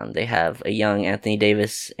 They have a young Anthony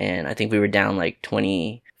Davis, and I think we were down like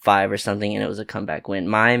 25 or something, and it was a comeback win.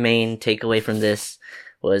 My main takeaway from this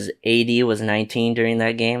was AD was 19 during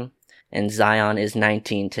that game, and Zion is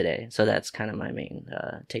 19 today. So that's kind of my main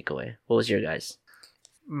takeaway. What was your guys?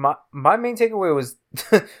 My main takeaway was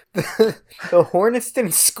the Hornets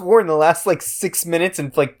didn't score in the last like 6 minutes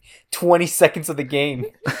and like 20 seconds of the game.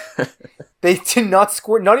 They did not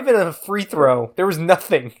score, not even a free throw. There was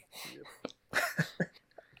nothing.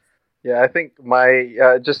 Yeah, I think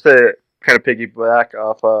my just to kind of piggyback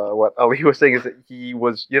off what Ali was saying is that he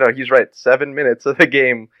was, he's right. 7 minutes of the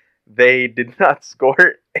game, they did not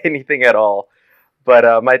score anything at all.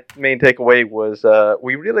 But my main takeaway was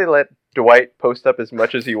we really let Dwight post up as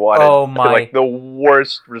much as he wanted. Oh my! To, like the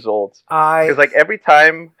worst results. Because like every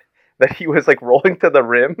time that he was like rolling to the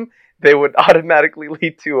rim, they would automatically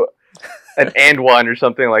lead to an and one or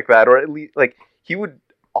something like that, or at least like he would.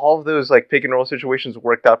 All of those like pick and roll situations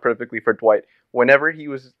worked out perfectly for Dwight. Whenever he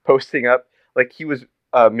was posting up, like he was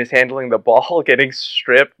mishandling the ball, getting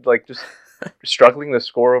stripped, like just struggling to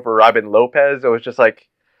score over Robin Lopez. It was just like,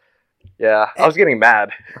 yeah, I was getting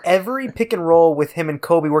mad. Every pick and roll with him and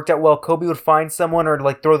Kobe worked out well. Kobe would find someone or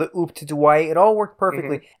like throw the oop to Dwight. It all worked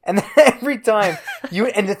perfectly. Mm-hmm. And then every time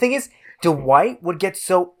and the thing is, Dwight would get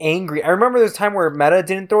so angry. I remember there was a time where Meta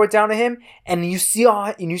didn't throw it down to him, and you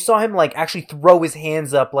saw him like actually throw his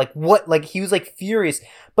hands up, like what, like he was like furious.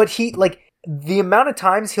 But he like the amount of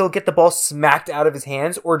times he'll get the ball smacked out of his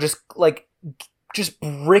hands or just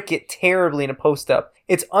brick it terribly in a post up.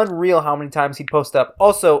 It's unreal how many times he'd post up.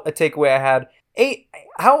 Also, a takeaway I had: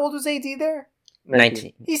 how old was AD there?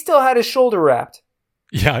 19. He still had his shoulder wrapped.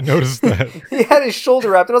 Yeah, I noticed that. He had his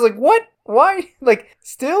shoulder wrapped, and I was like, "What? Why? Like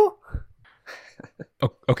still?"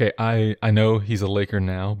 Okay, I know he's a Laker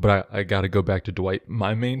now, but I got to go back to Dwight.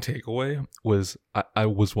 My main takeaway was I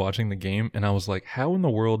was watching the game, and I was like, how in the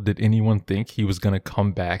world did anyone think he was going to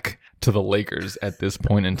come back to the Lakers at this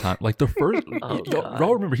point in time? Like the first,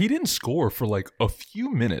 y'all remember, he didn't score for like a few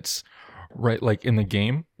minutes, right? Like in the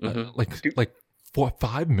game, like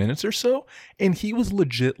 5 minutes or so, and he was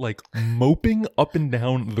legit like moping up and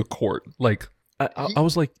down the court. Like I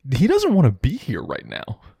was like, he doesn't want to be here right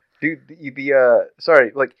now. Dude,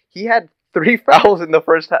 like he had 3 fouls in the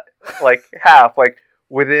first half, like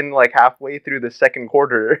within like halfway through the second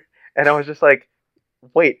quarter, and I was just like,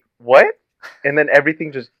 wait, what? And then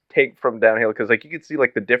everything just tanked from downhill because like you could see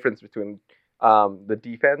like the difference between the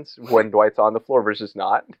defense when Dwight's on the floor versus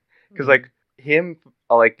not, because like him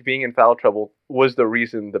like being in foul trouble was the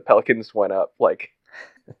reason the Pelicans went up like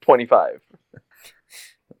 25.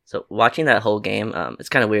 So watching that whole game, it's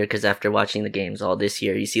kind of weird because after watching the games all this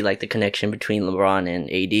year, you see like the connection between LeBron and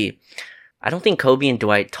AD. I don't think Kobe and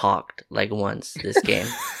Dwight talked like once this game.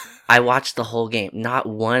 I watched the whole game. Not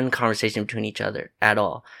one conversation between each other at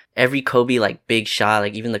all. Every Kobe like big shot,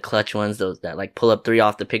 like even the clutch ones, those that like pull up 3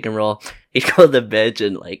 off the pick and roll, he'd go to the bench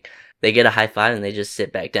and like they get a high five and they just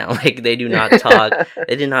sit back down. Like they do not talk.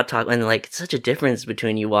 They did not talk. And like it's such a difference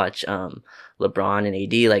between you watch LeBron and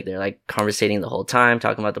AD, like they're like conversating the whole time,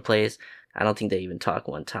 talking about the plays. I don't think they even talk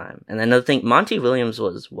one time. And then another thing, Monty Williams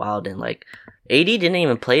was wild, and like AD didn't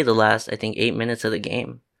even play the last, I think, 8 minutes of the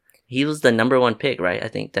game. he was the number 1 pick, right? I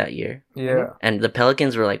think that year. Yeah. And the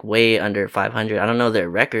Pelicans were like way under 500. I don't know their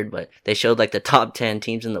record, but they showed like the top 10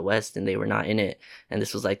 teams in the West, and they were not in it. And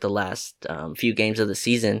this was like the last few games of the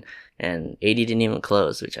season, and AD didn't even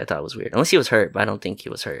close, which I thought was weird. Unless he was hurt, but I don't think he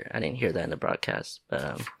was hurt. I didn't hear that in the broadcast.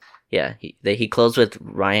 But yeah, he closed with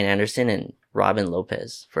Ryan Anderson and Robin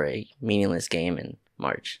Lopez for a meaningless game in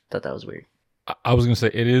March. Thought that was weird. I was gonna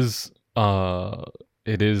say it is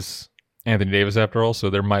Anthony Davis after all, so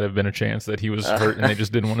there might have been a chance that he was hurt and they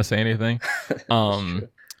just didn't want to say anything.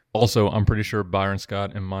 Also, I'm pretty sure Byron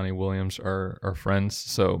Scott and Monty Williams are friends,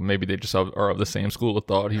 so maybe they just are of the same school of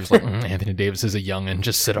thought. He was like, Anthony Davis is a youngin',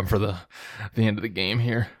 just sit him for the end of the game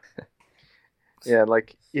here. Yeah,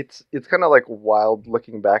 like it's kind of like wild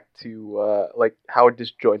looking back to like how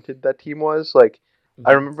disjointed that team was. Like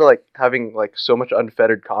I remember like having like so much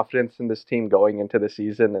unfettered confidence in this team going into the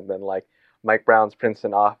season, and then like Mike Brown's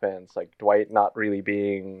Princeton offense, like Dwight not really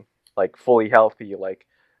being like fully healthy, like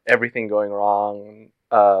everything going wrong,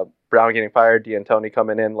 Brown getting fired, D'Antoni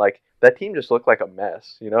coming in, like that team just looked like a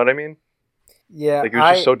mess. You know what I mean? Yeah. Like it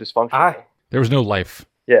was just so dysfunctional. There was no life.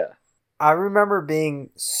 Yeah. I remember being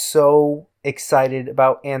so excited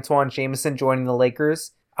about Antoine Jameson joining the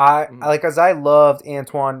Lakers. As I loved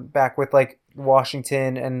Antoine back with like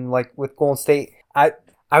Washington and like with Golden State.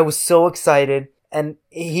 I was so excited, and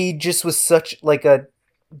he just was such like a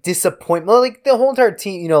disappointment. Like the whole entire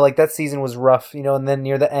team, like that season was rough, and then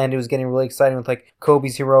near the end it was getting really exciting with like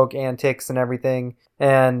Kobe's heroic antics and everything.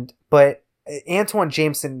 But Antoine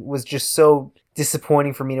Jameson was just so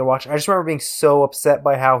disappointing for me to watch. I just remember being so upset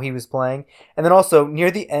by how he was playing. And then also near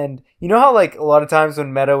the end, how like a lot of times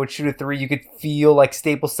when Meta would shoot a 3, you could feel like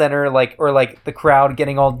Staples Center or like the crowd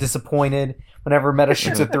getting all disappointed whenever Meta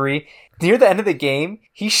shoots a 3. Near the end of the game,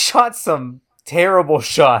 he shot some terrible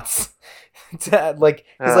shots.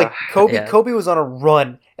 Kobe was on a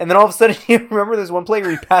run, and then all of a sudden, you remember there's one play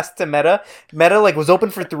where he passed to Meta. Meta like was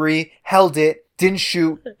open for 3, held it, didn't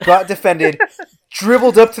shoot, got defended,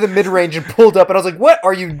 dribbled up to the mid range and pulled up, and I was like, "What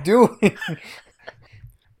are you doing?"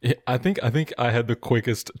 Yeah, I think I had the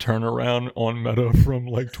quickest turnaround on Meta from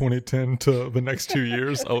like 2010 to the next 2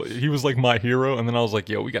 years. He was like my hero, and then I was like,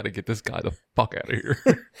 "Yo, we got to get this guy the fuck out of here."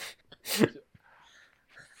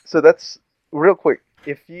 So that's real quick.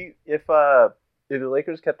 If the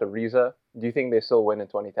Lakers kept Ariza, do you think they still win in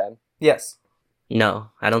 2010? Yes. No,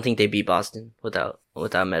 I don't think they beat Boston without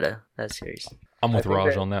Meta that series. I'm with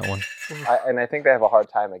Raj on that one. And I think they have a hard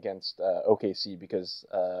time against OKC because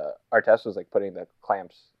Artest was like putting the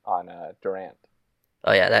clamps on Durant.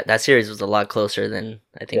 Oh yeah, that series was a lot closer than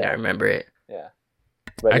I think I remember it. Yeah.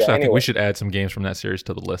 Actually, I think we should add some games from that series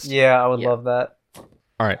to the list. Yeah, I would love that.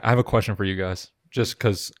 All right, I have a question for you guys. Just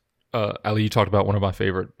because, Ali, you talked about one of my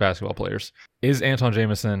favorite basketball players. Is Anton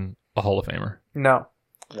Jameson a Hall of Famer? No.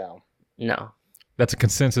 That's a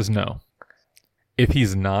consensus no. If he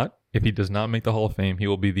does not make the Hall of Fame, he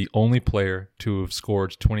will be the only player to have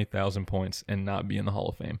scored 20,000 points and not be in the Hall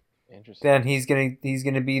of Fame. Interesting. Then he's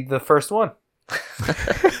gonna be the first one.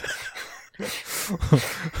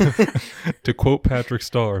 To quote Patrick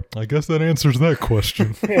Starr, I guess that answers that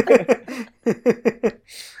question.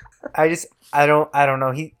 I don't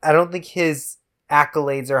know. I don't think his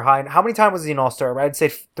accolades are high. How many times was he an All-Star? I'd say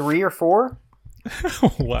 3 or 4.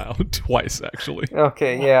 Wow, twice actually.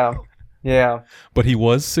 Okay, yeah. But he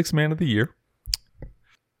was 6th man of the year.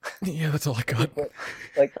 Yeah, that's all I got.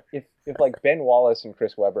 Like if like Ben Wallace and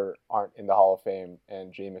Chris Webber aren't in the Hall of Fame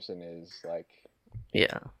and Jameson is like,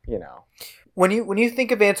 yeah, When you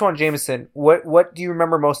think of Antoine Jameson, what do you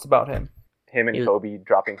remember most about him? Him and Kobe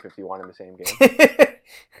dropping 51 in the same game.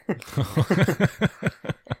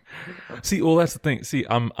 See, well, that's the thing. See,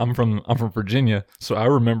 I'm from Virginia, so I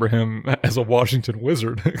remember him as a Washington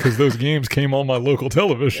Wizard because those games came on my local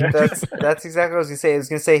television. That's exactly what I was gonna say. I was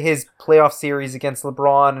gonna say his playoff series against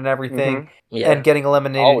LeBron and everything, and getting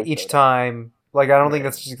eliminated Always each time. Like I don't think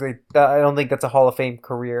that's a Hall of Fame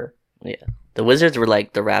career. Yeah. The Wizards were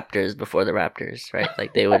like the Raptors before the Raptors, right?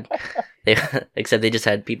 Like except they just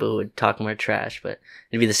had people who would talk more trash, but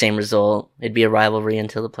it'd be the same result. It'd be a rivalry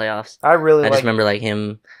until the playoffs. I just remember like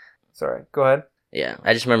him. Sorry, go ahead. Yeah,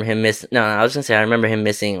 I just remember him miss. No, I was gonna say I remember him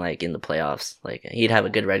missing like in the playoffs. Like he'd have a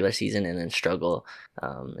good regular season and then struggle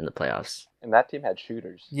in the playoffs. And that team had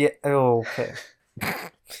shooters. Yeah. Oh, okay.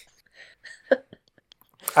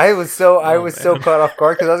 I was so caught off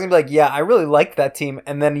guard because I was gonna be like, yeah, I really liked that team,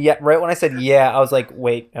 and then right when I said yeah, I was like,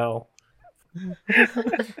 wait, no.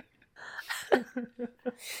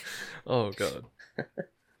 Oh god.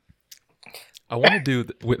 I want to do.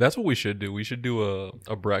 That's what we should do. We should do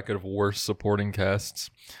a bracket of worst supporting casts,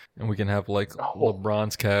 and we can have like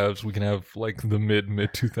LeBron's Cavs. We can have like the mid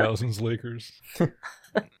 2000s Lakers.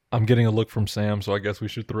 I'm getting a look from Sam, so I guess we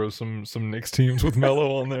should throw some Knicks teams with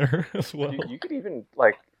Melo on there as well. You could even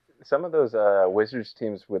like some of those Wizards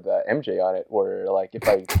teams with MJ on it, where like if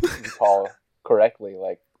I recall correctly,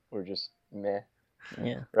 like we're just meh.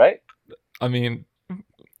 Yeah. Right. I mean,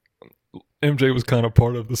 MJ was kind of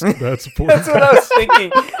part of that support. That's what I was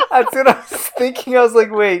thinking. I was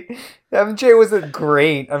like, wait, MJ wasn't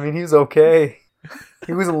great. I mean, he was okay.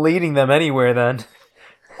 He wasn't leading them anywhere then.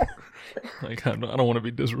 Like, I don't want to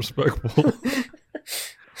be disrespectful.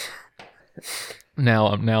 Now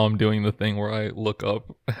I'm doing the thing where I look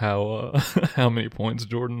up how many points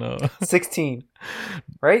Jordan 16,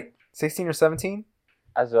 right? 16 or 17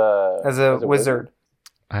 as a Wizard.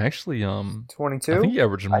 I actually 22. I think he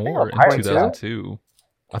averaged more in 2002.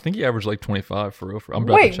 I think he averaged like 25 for over. I'm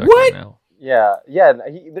about to check right now. Yeah.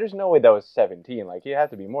 There's no way that was 17. Like he had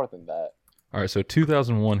to be more than that. All right, so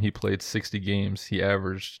 2001 he played 60 games. He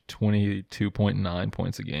averaged 22.9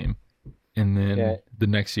 points a game, and then the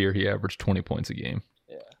next year he averaged 20 points a game.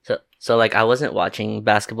 Yeah. So like I wasn't watching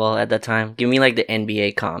basketball at that time. Give me like the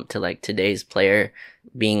NBA comp to like today's player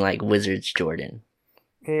being like Wizards Jordan.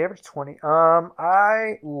 He averaged 20.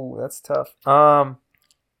 That's tough.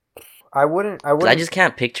 I wouldn't. I just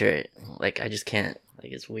can't picture it. Like I just can't.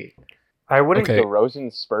 Like it's weird. I wouldn't. The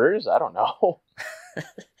DeRozan Spurs? I don't know.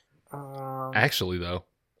 Actually, though,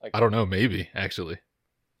 like, I don't know. Maybe actually,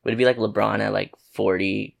 would it be like LeBron at like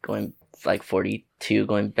 40, going like 42,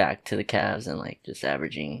 going back to the Cavs and like just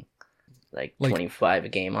averaging like 25 a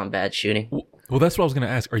game on bad shooting? Well, that's what I was gonna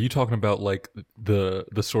ask. Are you talking about like the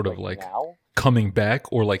sort of like now? Coming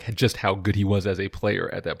back, or like just how good he was as a player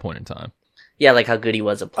at that point in time? Yeah, like how good he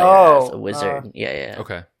was a player as a Wizard. Yeah.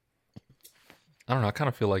 Okay. I don't know. I kind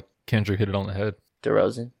of feel like Kendrew hit it on the head.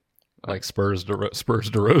 DeRozan. Like Spurs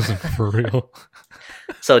DeRozan for real.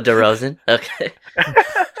 So DeRozan, okay.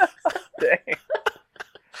 Dang.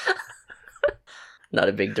 Not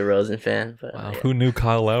a big DeRozan fan, but wow, who knew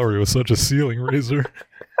Kyle Lowry was such a ceiling raiser?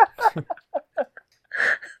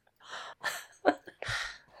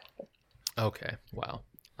 Okay, wow.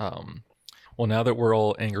 Well, now that we're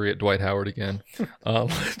all angry at Dwight Howard again,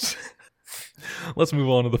 let's move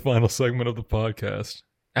on to the final segment of the podcast.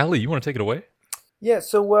 Ali, you want to take it away? Yeah,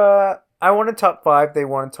 so I want a top 5. They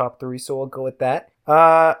want a top 3, so I'll go with that.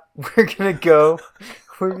 We're gonna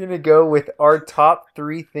go with our top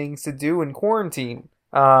 3 things to do in quarantine.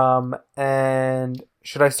 And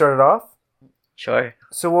should I start it off? Sure.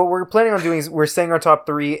 So what we're planning on doing is we're saying our top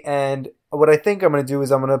 3, and what I think I'm gonna do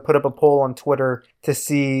is I'm gonna put up a poll on Twitter to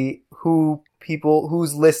see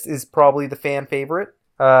whose list is probably the fan favorite.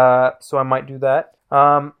 So I might do that.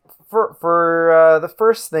 For the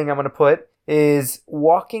first thing I'm gonna put is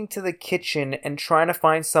walking to the kitchen and trying to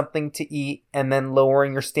find something to eat and then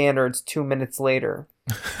lowering your standards 2 minutes later.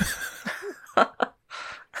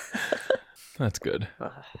 That's good.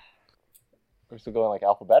 We're still going like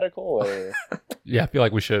alphabetical, or Yeah, I feel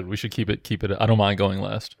like we should keep it. I don't mind going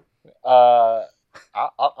last. I'm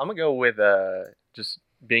gonna go with just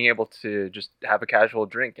being able to just have a casual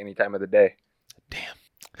drink any time of the day. Damn.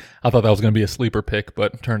 I thought that was going to be a sleeper pick,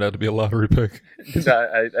 but turned out to be a lottery pick.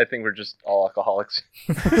 I think we're just all alcoholics.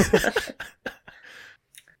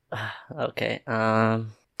 Okay.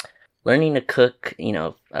 Learning to cook,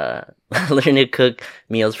 learning to cook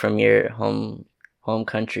meals from your home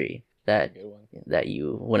country that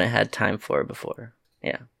you wouldn't have had time for before.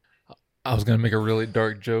 Yeah. I was going to make a really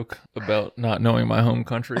dark joke about not knowing my home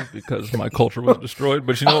country because my culture was destroyed,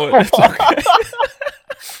 but you know what? It's okay.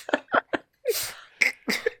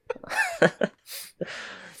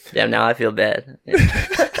 Damn, now I feel bad.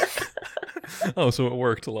 Oh, so it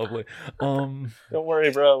worked. Lovely. Don't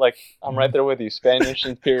worry, bro. Like, I'm right there with you. Spanish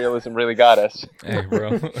imperialism really got us. Hey,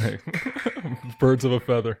 bro. Hey. Birds of a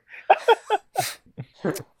feather.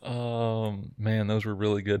 Man, those were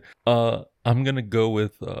really good. I'm going to go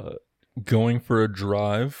with going for a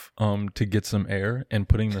drive to get some air and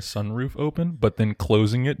putting the sunroof open, but then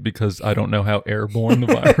closing it because I don't know how airborne the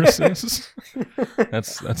virus is.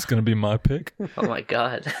 That's going to be my pick. Oh my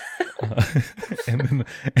god. And then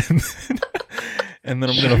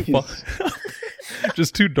I'm going to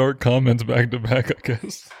just 2 dark comments back to back, I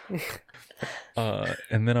guess.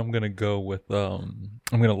 And then I'm going to go with I'm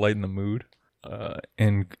going to lighten the mood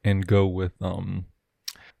and go with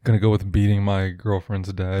gonna go with beating my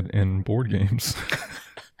girlfriend's dad in board games.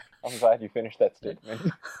 I'm glad you finished that statement.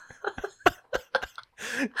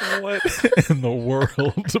 What in the world,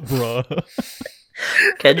 bruh?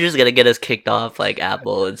 Kendrew's gonna get us kicked off like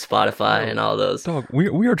Apple and Spotify and all those. Dog,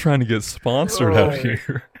 we are trying to get sponsored out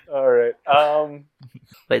here. All right.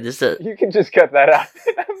 Wait, this is You can just cut that out.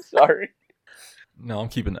 I'm sorry. No, I'm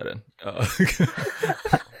keeping that in.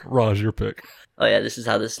 Raj, your pick. oh yeah, this is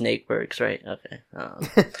how the snake works, right? Okay.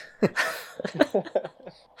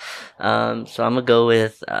 So I'm gonna go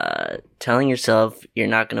with telling yourself you're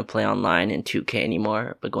not gonna play online in 2K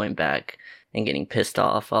anymore, but going back and getting pissed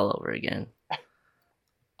off all over again.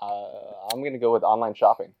 I'm gonna go with online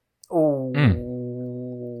shopping.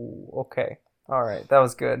 Ooh. Okay. All right. That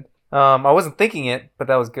was good. I wasn't thinking it, but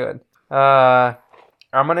that was good. I'm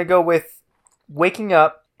gonna go with waking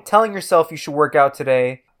up, telling yourself you should work out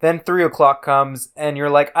today. Then 3 o'clock comes, and you're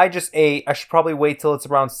like, I just ate. I should probably wait till it's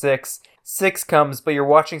around 6. 6 comes, but you're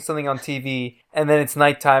watching something on TV, and then it's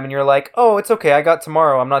nighttime, and you're like, oh, it's okay. I got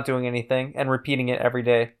tomorrow. I'm not doing anything, and repeating it every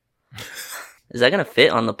day. Is that gonna fit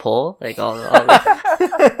on the poll? Like all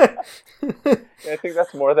Yeah, I think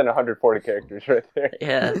that's more than 140 characters right there.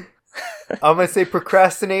 yeah. I'm going to say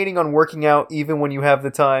procrastinating on working out even when you have the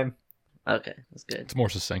time. Okay, that's good. It's more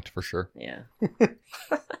succinct for sure. Yeah.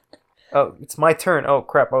 Oh, it's my turn. Oh,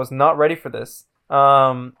 crap. I was not ready for this.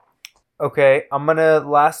 Okay.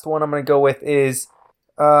 Last one I'm going to go with is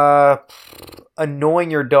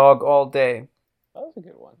annoying your dog all day. That was a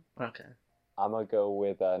good one. Okay. I'm gonna go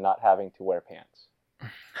with not having to wear pants.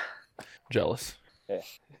 Jealous. Yeah.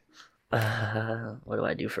 What do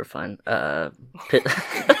I do for fun?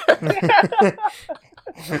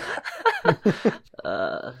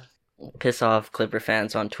 Piss off Clipper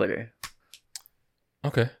fans on Twitter.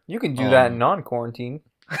 Okay. You can do that in non-quarantine.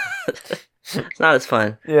 It's not as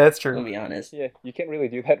fun. Yeah, that's I'll true. be honest. Yeah, you can't really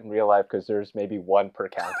do that in real life because there's maybe one per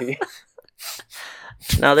county.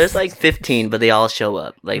 No, there's like 15, but they all show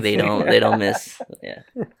up. Like they don't miss. Yeah.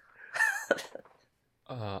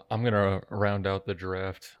 I'm gonna round out the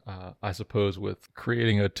draft, I suppose, with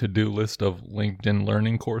creating a to-do list of LinkedIn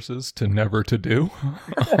learning courses to never to do.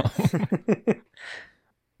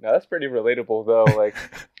 No, that's pretty relatable though. Like,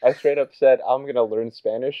 I straight up said I'm gonna learn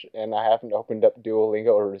Spanish, and I haven't opened up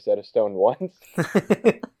Duolingo or Rosetta Stone once.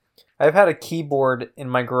 I've had a keyboard in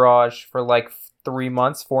my garage for like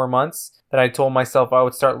 4 months that I told myself I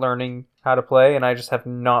would start learning how to play, and I just have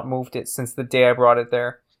not moved it since the day I brought it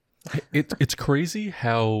there. It's crazy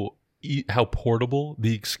how portable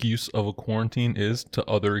the excuse of a quarantine is to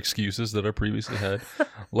other excuses that I previously had.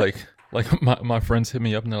 Like my friends hit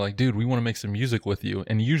me up and they're like, dude, we want to make some music with you.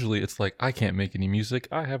 And usually it's like, I can't make any music.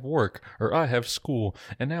 I have work or I have school.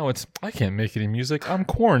 And now it's, I can't make any music. I'm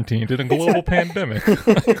quarantined in a global pandemic.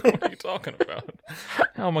 Like, what are you talking about?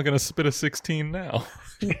 How am I going to spit a 16 now?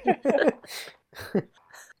 Dude,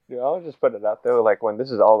 I'll just put it out there. Like, when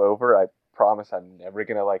this is all over, I promise I'm never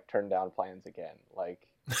gonna like turn down plans again. Like,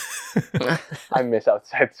 I miss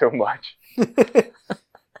outside so much.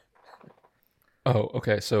 Oh,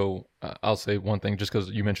 okay. So I'll say one thing just because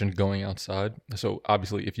you mentioned going outside. So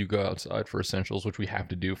obviously, if you go outside for essentials, which we have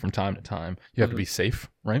to do from time to time, you have to be safe,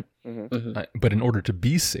 right? But in order to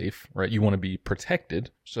be safe, right, you want to be protected.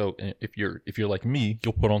 So if you're like me,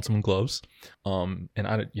 you'll put on some gloves. And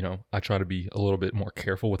I try to be a little bit more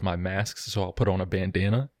careful with my masks. So I'll put on a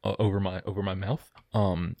bandana over my mouth.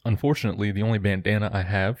 Unfortunately, the only bandana I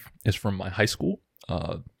have is from my high school.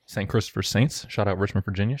 St. Christopher Saints. Shout out Richmond,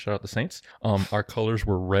 Virginia. Shout out the Saints. Our colors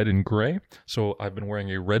were red and gray, so I've been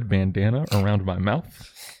wearing a red bandana around my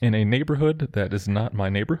mouth in a neighborhood that is not my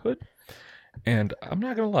neighborhood. And I'm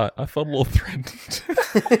not gonna lie, I felt a little threatened.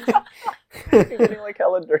 You're getting like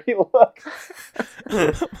hella dirty looks.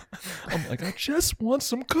 I'm like, I just want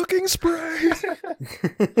some cooking spray.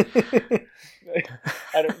 Did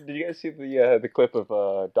you guys see the clip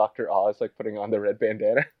of Dr. Oz like putting on the red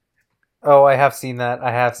bandana? Oh, I have seen that.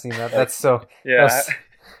 That's so... Yeah.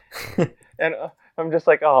 And I'm just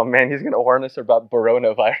like, oh man, he's going to warn us about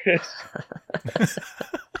coronavirus.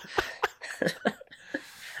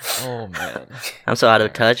 Oh, man. I'm so out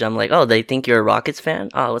of touch. I'm like, oh, they think you're a Rockets fan?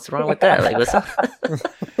 Oh, what's wrong with that? Like, what's up?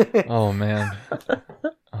 Oh, man.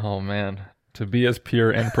 To be as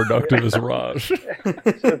pure and productive as Raj.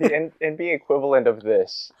 So the NBA equivalent of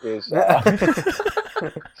this is...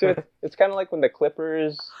 so it's kind of like when the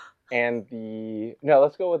Clippers...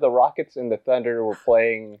 let's go with the Rockets and the Thunder were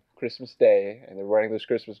playing Christmas Day, and they're wearing those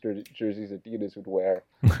Christmas jerseys Adidas would wear,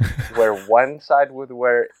 where one side would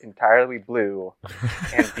wear entirely blue,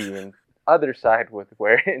 and the other side would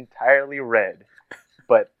wear entirely red.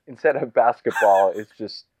 But instead of basketball, it's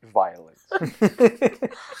just violence.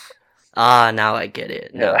 Now I get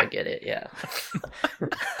it. Yeah.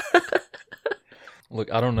 Look,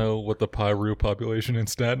 I don't know what the Pyru population in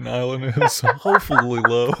Staten Island is. Hopefully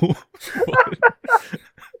low.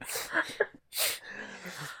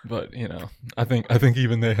 But I think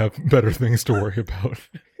even they have better things to worry about.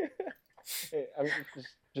 Hey, I mean,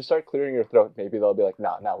 just start clearing your throat. Maybe they'll be like,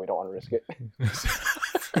 nah, we don't want to risk it.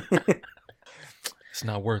 It's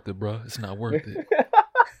not worth it, bro. It's not worth it.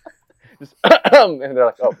 And they're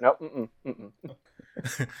like, oh no,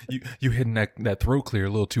 You hitting that throat clear a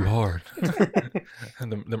little too hard.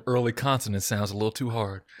 And them early consonant sounds a little too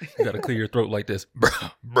hard. You got to clear your throat like this,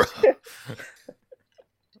 bruh.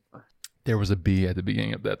 There was a B at the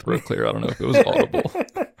beginning of that throat clear. I don't know if it was audible.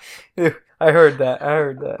 I heard that.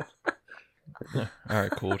 All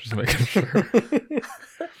right, cool. Just making sure.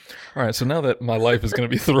 All right, so now that my life is going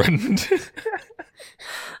to be threatened,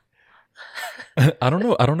 I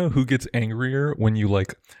don't know who gets angrier when you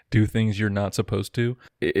like do things you're not supposed to.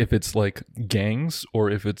 If it's like gangs or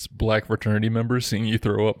if it's black fraternity members seeing you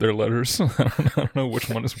throw up their letters. I don't know which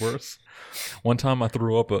one is worse. One time I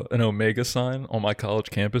threw up an Omega sign on my college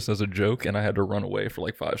campus as a joke, and I had to run away for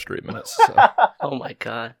like 5 straight minutes. So. Oh my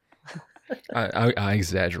god. I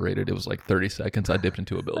exaggerated. It was like 30 seconds. I dipped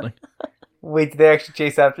into a building. Wait, did they actually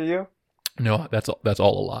chase after you? No, that's all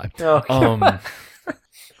a lie. Oh.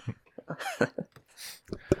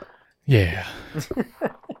 Yeah.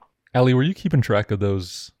 Allie, were you keeping track of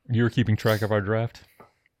those? You were keeping track of our draft?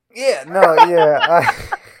 Yeah,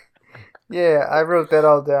 I wrote that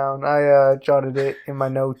all down. I jotted it in my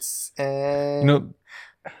notes, and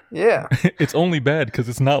yeah. It's only bad because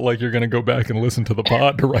it's not like you're going to go back and listen to the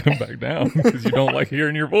pod to write them back down because you don't like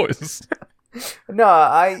hearing your voice. No,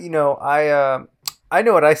 I know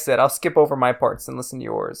what I said. I'll skip over my parts and listen to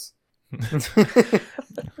yours.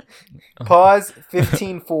 Pause,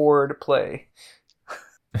 15 forward, play.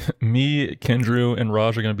 Me, Kendrew, and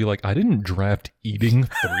Raj are going to be like, I didn't draft eating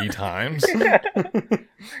 3 times.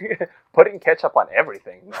 Putting ketchup on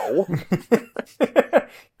everything. No.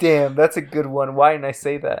 Damn, that's a good one. Why didn't I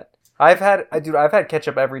say that? I've had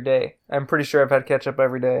ketchup every day. I'm pretty sure I've had ketchup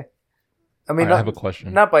every day. I mean, I have a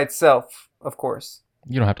question. Not by itself, of course.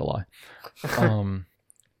 You don't have to lie.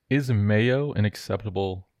 Is mayo an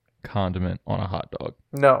acceptable condiment on a hot dog?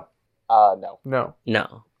 No. No.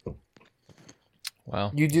 No.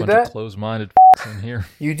 Wow. You do bunch that? Of closed-minded in here.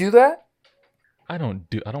 You do that? I don't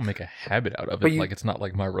make a habit out of But it. Like it's not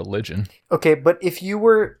like my religion. Okay, but if you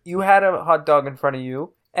had a hot dog in front of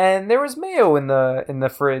you and there was mayo in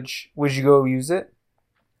the fridge, would you go use it?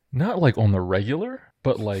 Not like on the regular,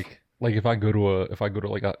 but like if I go to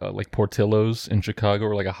like Portillo's in Chicago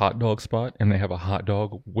or like a hot dog spot and they have a hot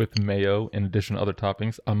dog with mayo in addition to other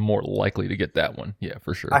toppings, I'm more likely to get that one. Yeah,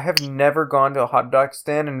 for sure. I have never gone to a hot dog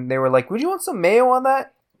stand and they were like, "Would you want some mayo on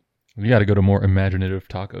that?" You got to go to more imaginative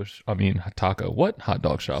hot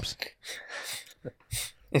dog shops.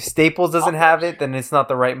 If Staples doesn't have it, then it's not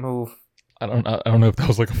the right move. I don't know if that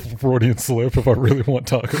was like a Freudian slip. If I really want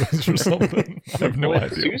tacos or something, I have no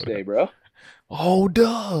It's idea. Tuesday, bro. Oh,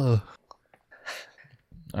 duh.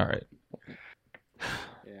 All right.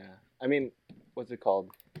 Yeah. I mean, what's it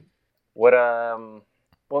called? What well,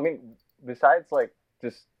 I mean, besides like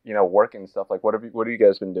just work and stuff, like what have you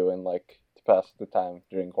guys been doing like to pass the time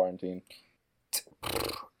during quarantine?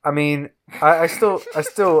 I mean, I still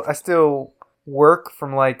work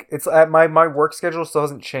from like it's at my work schedule still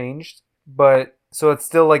hasn't changed, but so it's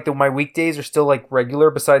still like my weekdays are still like regular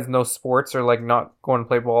besides no sports or like not going to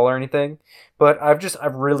play ball or anything. But I've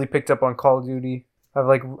really picked up on Call of Duty. I've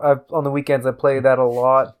on the weekends I play that a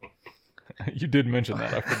lot. You did mention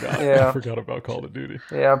that. I forgot. Yeah. I forgot about Call of Duty.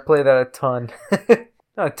 Yeah, I play that a ton.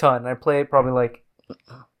 Not a ton. I play it probably like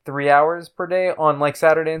 3 hours per day on like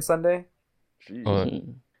Saturday and Sunday.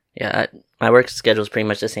 Jeez. Yeah, my work schedule is pretty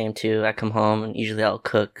much the same too. I come home and usually I'll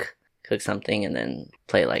cook something and then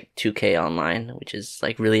play like 2K online, which is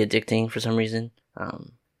like really addicting for some reason.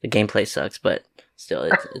 The gameplay sucks, but still,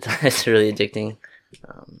 it's really addicting.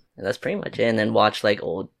 And that's pretty much it. And then watch like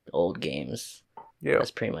old games. Yeah,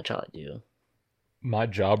 that's pretty much all I do. My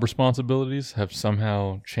job responsibilities have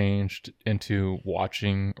somehow changed into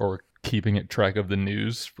watching or keeping track of the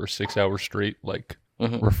news for 6 hours straight, like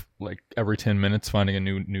like every 10 minutes finding a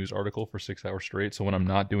new news article for 6 hours straight. So when I'm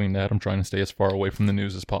not doing that, I'm trying to stay as far away from the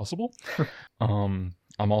news as possible.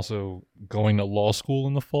 I'm also going to law school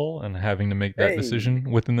in the fall and having to make that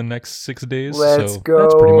decision within the next 6 days. Let's go.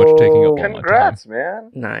 That's pretty much taking up all my time. Congrats,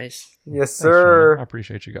 man. Nice. Yes, sir. I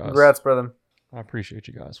appreciate you guys. Congrats, brother. I appreciate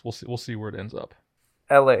you guys. We'll see where it ends up.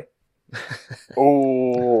 LA.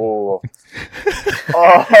 Oh.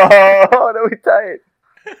 That was tight.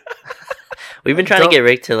 We've been trying to get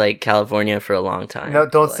Rick to like California for a long time. No,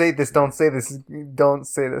 don't say this. Don't say this. Don't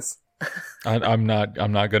say this. I'm not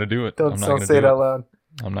gonna do it. Don't say it out loud.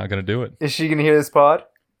 I'm not gonna do it. Is she gonna hear this pod?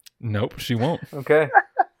 Nope, she won't. Okay.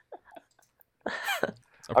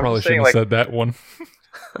 I probably shouldn't have said that one.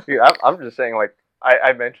 Dude, I'm just saying, like,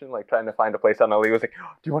 I mentioned, like, trying to find a place on Ali. Was like,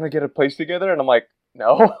 do you want to get a place together? And I'm like,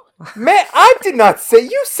 no. Man, I did not say.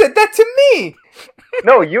 You said that to me.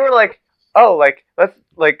 No, you were like, oh, like, that's,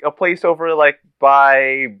 like, a place over, like,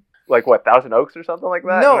 by, like, what, Thousand Oaks or something like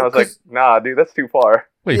that? No, and I was like, nah, dude, that's too far.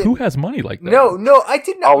 Wait, who has money like that? No, I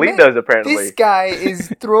did not. Ali does, apparently. This guy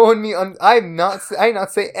is throwing me on. I did not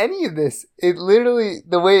say any of this. It literally,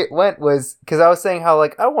 the way it went was, because I was saying how,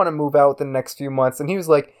 like, I want to move out within the next few months. And he was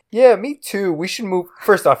like, yeah, me too. We should move.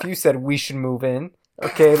 First off, you said we should move in.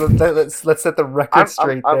 Okay, let's set the record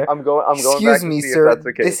straight there. I'm going Excuse back me, to see sir. if that's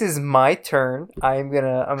the case. This is my turn. I'm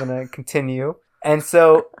gonna continue. And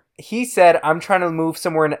so he said, I'm trying to move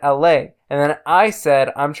somewhere in LA. And then I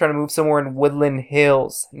said, I'm trying to move somewhere in Woodland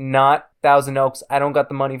Hills, not Thousand Oaks. I don't got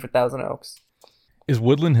the money for Thousand Oaks. Is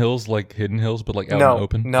Woodland Hills like Hidden Hills, but like out in the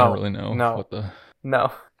open? I don't really know what the...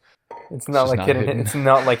 No. It's not just like not hidden. hidden. It's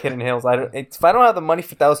not like Hidden Hills. If I don't have the money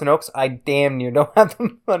for Thousand Oaks, I damn near don't have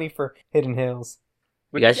the money for Hidden Hills.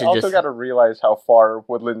 But You guys you should also just- got to realize how far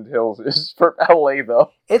Woodland Hills is from LA,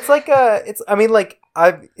 though. It's like it's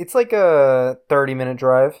like a 30-minute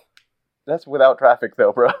drive. That's without traffic,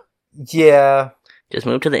 though, bro. Yeah. Just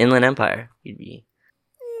move to the Inland Empire. You'd be.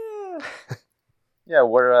 Yeah,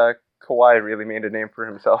 where Kawhi really made a name for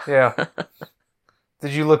himself. Yeah.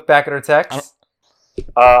 Did you look back at her text?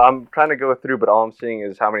 I'm trying to go through, but all I'm seeing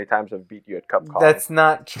is how many times I've beat you at Cup Calling. That's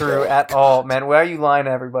not true at all, man. Why are you lying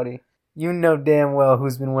to everybody? You know damn well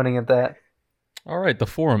who's been winning at that. All right, the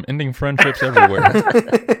forum, ending friendships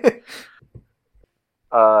everywhere.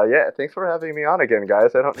 Yeah, thanks for having me on again,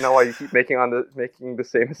 guys. I don't know why you keep making the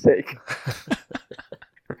same mistake.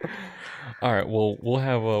 All right, well,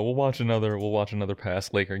 we'll watch another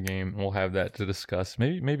past Laker game, and we'll have that to discuss.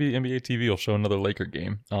 Maybe NBA TV will show another Laker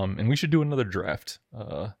game. And we should do another draft.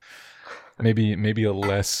 Maybe a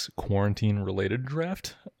less quarantine related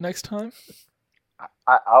draft next time.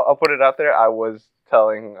 I'll put it out there. I was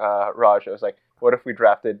telling Raj, I was like, what if we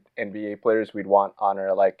drafted NBA players we'd want on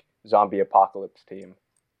our like zombie apocalypse team,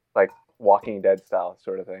 like Walking Dead style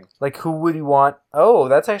sort of thing. Like, who would you want? Oh,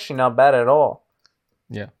 that's actually not bad at all.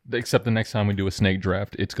 Yeah, except the next time we do a snake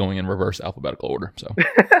draft, it's going in reverse alphabetical order. So,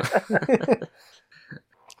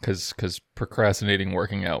 because procrastinating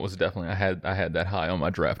working out was definitely I had that high on my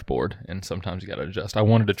draft board, and sometimes you got to adjust. I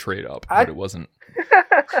wanted to trade up, but it wasn't.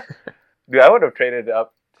 Dude, I would have traded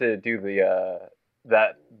up to do the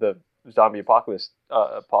zombie apocalypse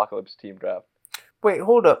team draft. Wait,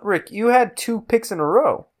 hold up, Rick. You had 2 picks in a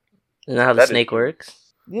row. Isn't that how the snake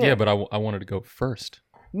works? Yeah, but I wanted to go first.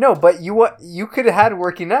 No, but you could have had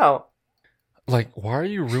working out. Like, why are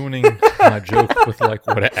you ruining my joke with like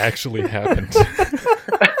what actually happened?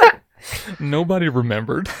 Nobody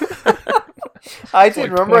remembered. I did.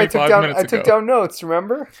 like Remember, I 25 took minutes down notes.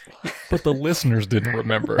 Remember? But the listeners didn't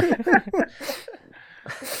remember.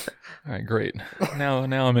 All right, great. Now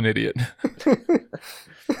I'm an idiot.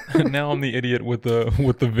 Now I'm the idiot with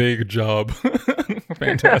the vague job.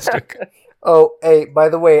 Fantastic. Oh, hey, by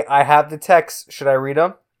the way, I have the text. Should I read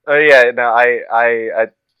them? Oh yeah, no, I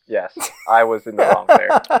yes, I was in the wrong there.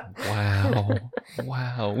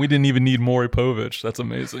 Wow. We didn't even need Maury Povich. That's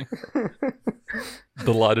amazing.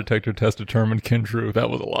 The lie detector test determined Kendrew. That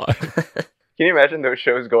was a lie. Can you imagine those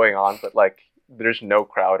shows going on, but like there's no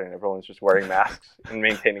crowd and everyone's just wearing masks and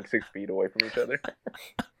maintaining 6 feet away from each other?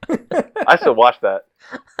 I still watch that.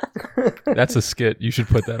 That's a skit. You should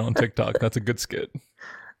put that on TikTok. That's a good skit.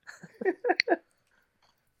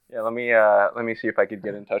 Yeah, let me see if I could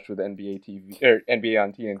get in touch with NBA TV or NBA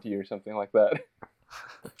on TNT or something like that.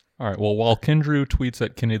 All right. Well, while Kendrew tweets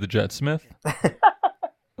at Kenny the Jet Smith,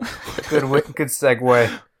 Good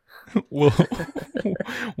segue.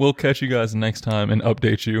 we'll catch you guys next time and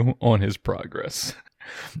update you on his progress.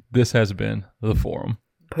 This has been the forum.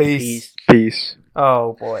 Peace. Peace.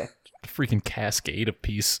 Oh boy. Freaking cascade of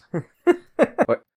peace.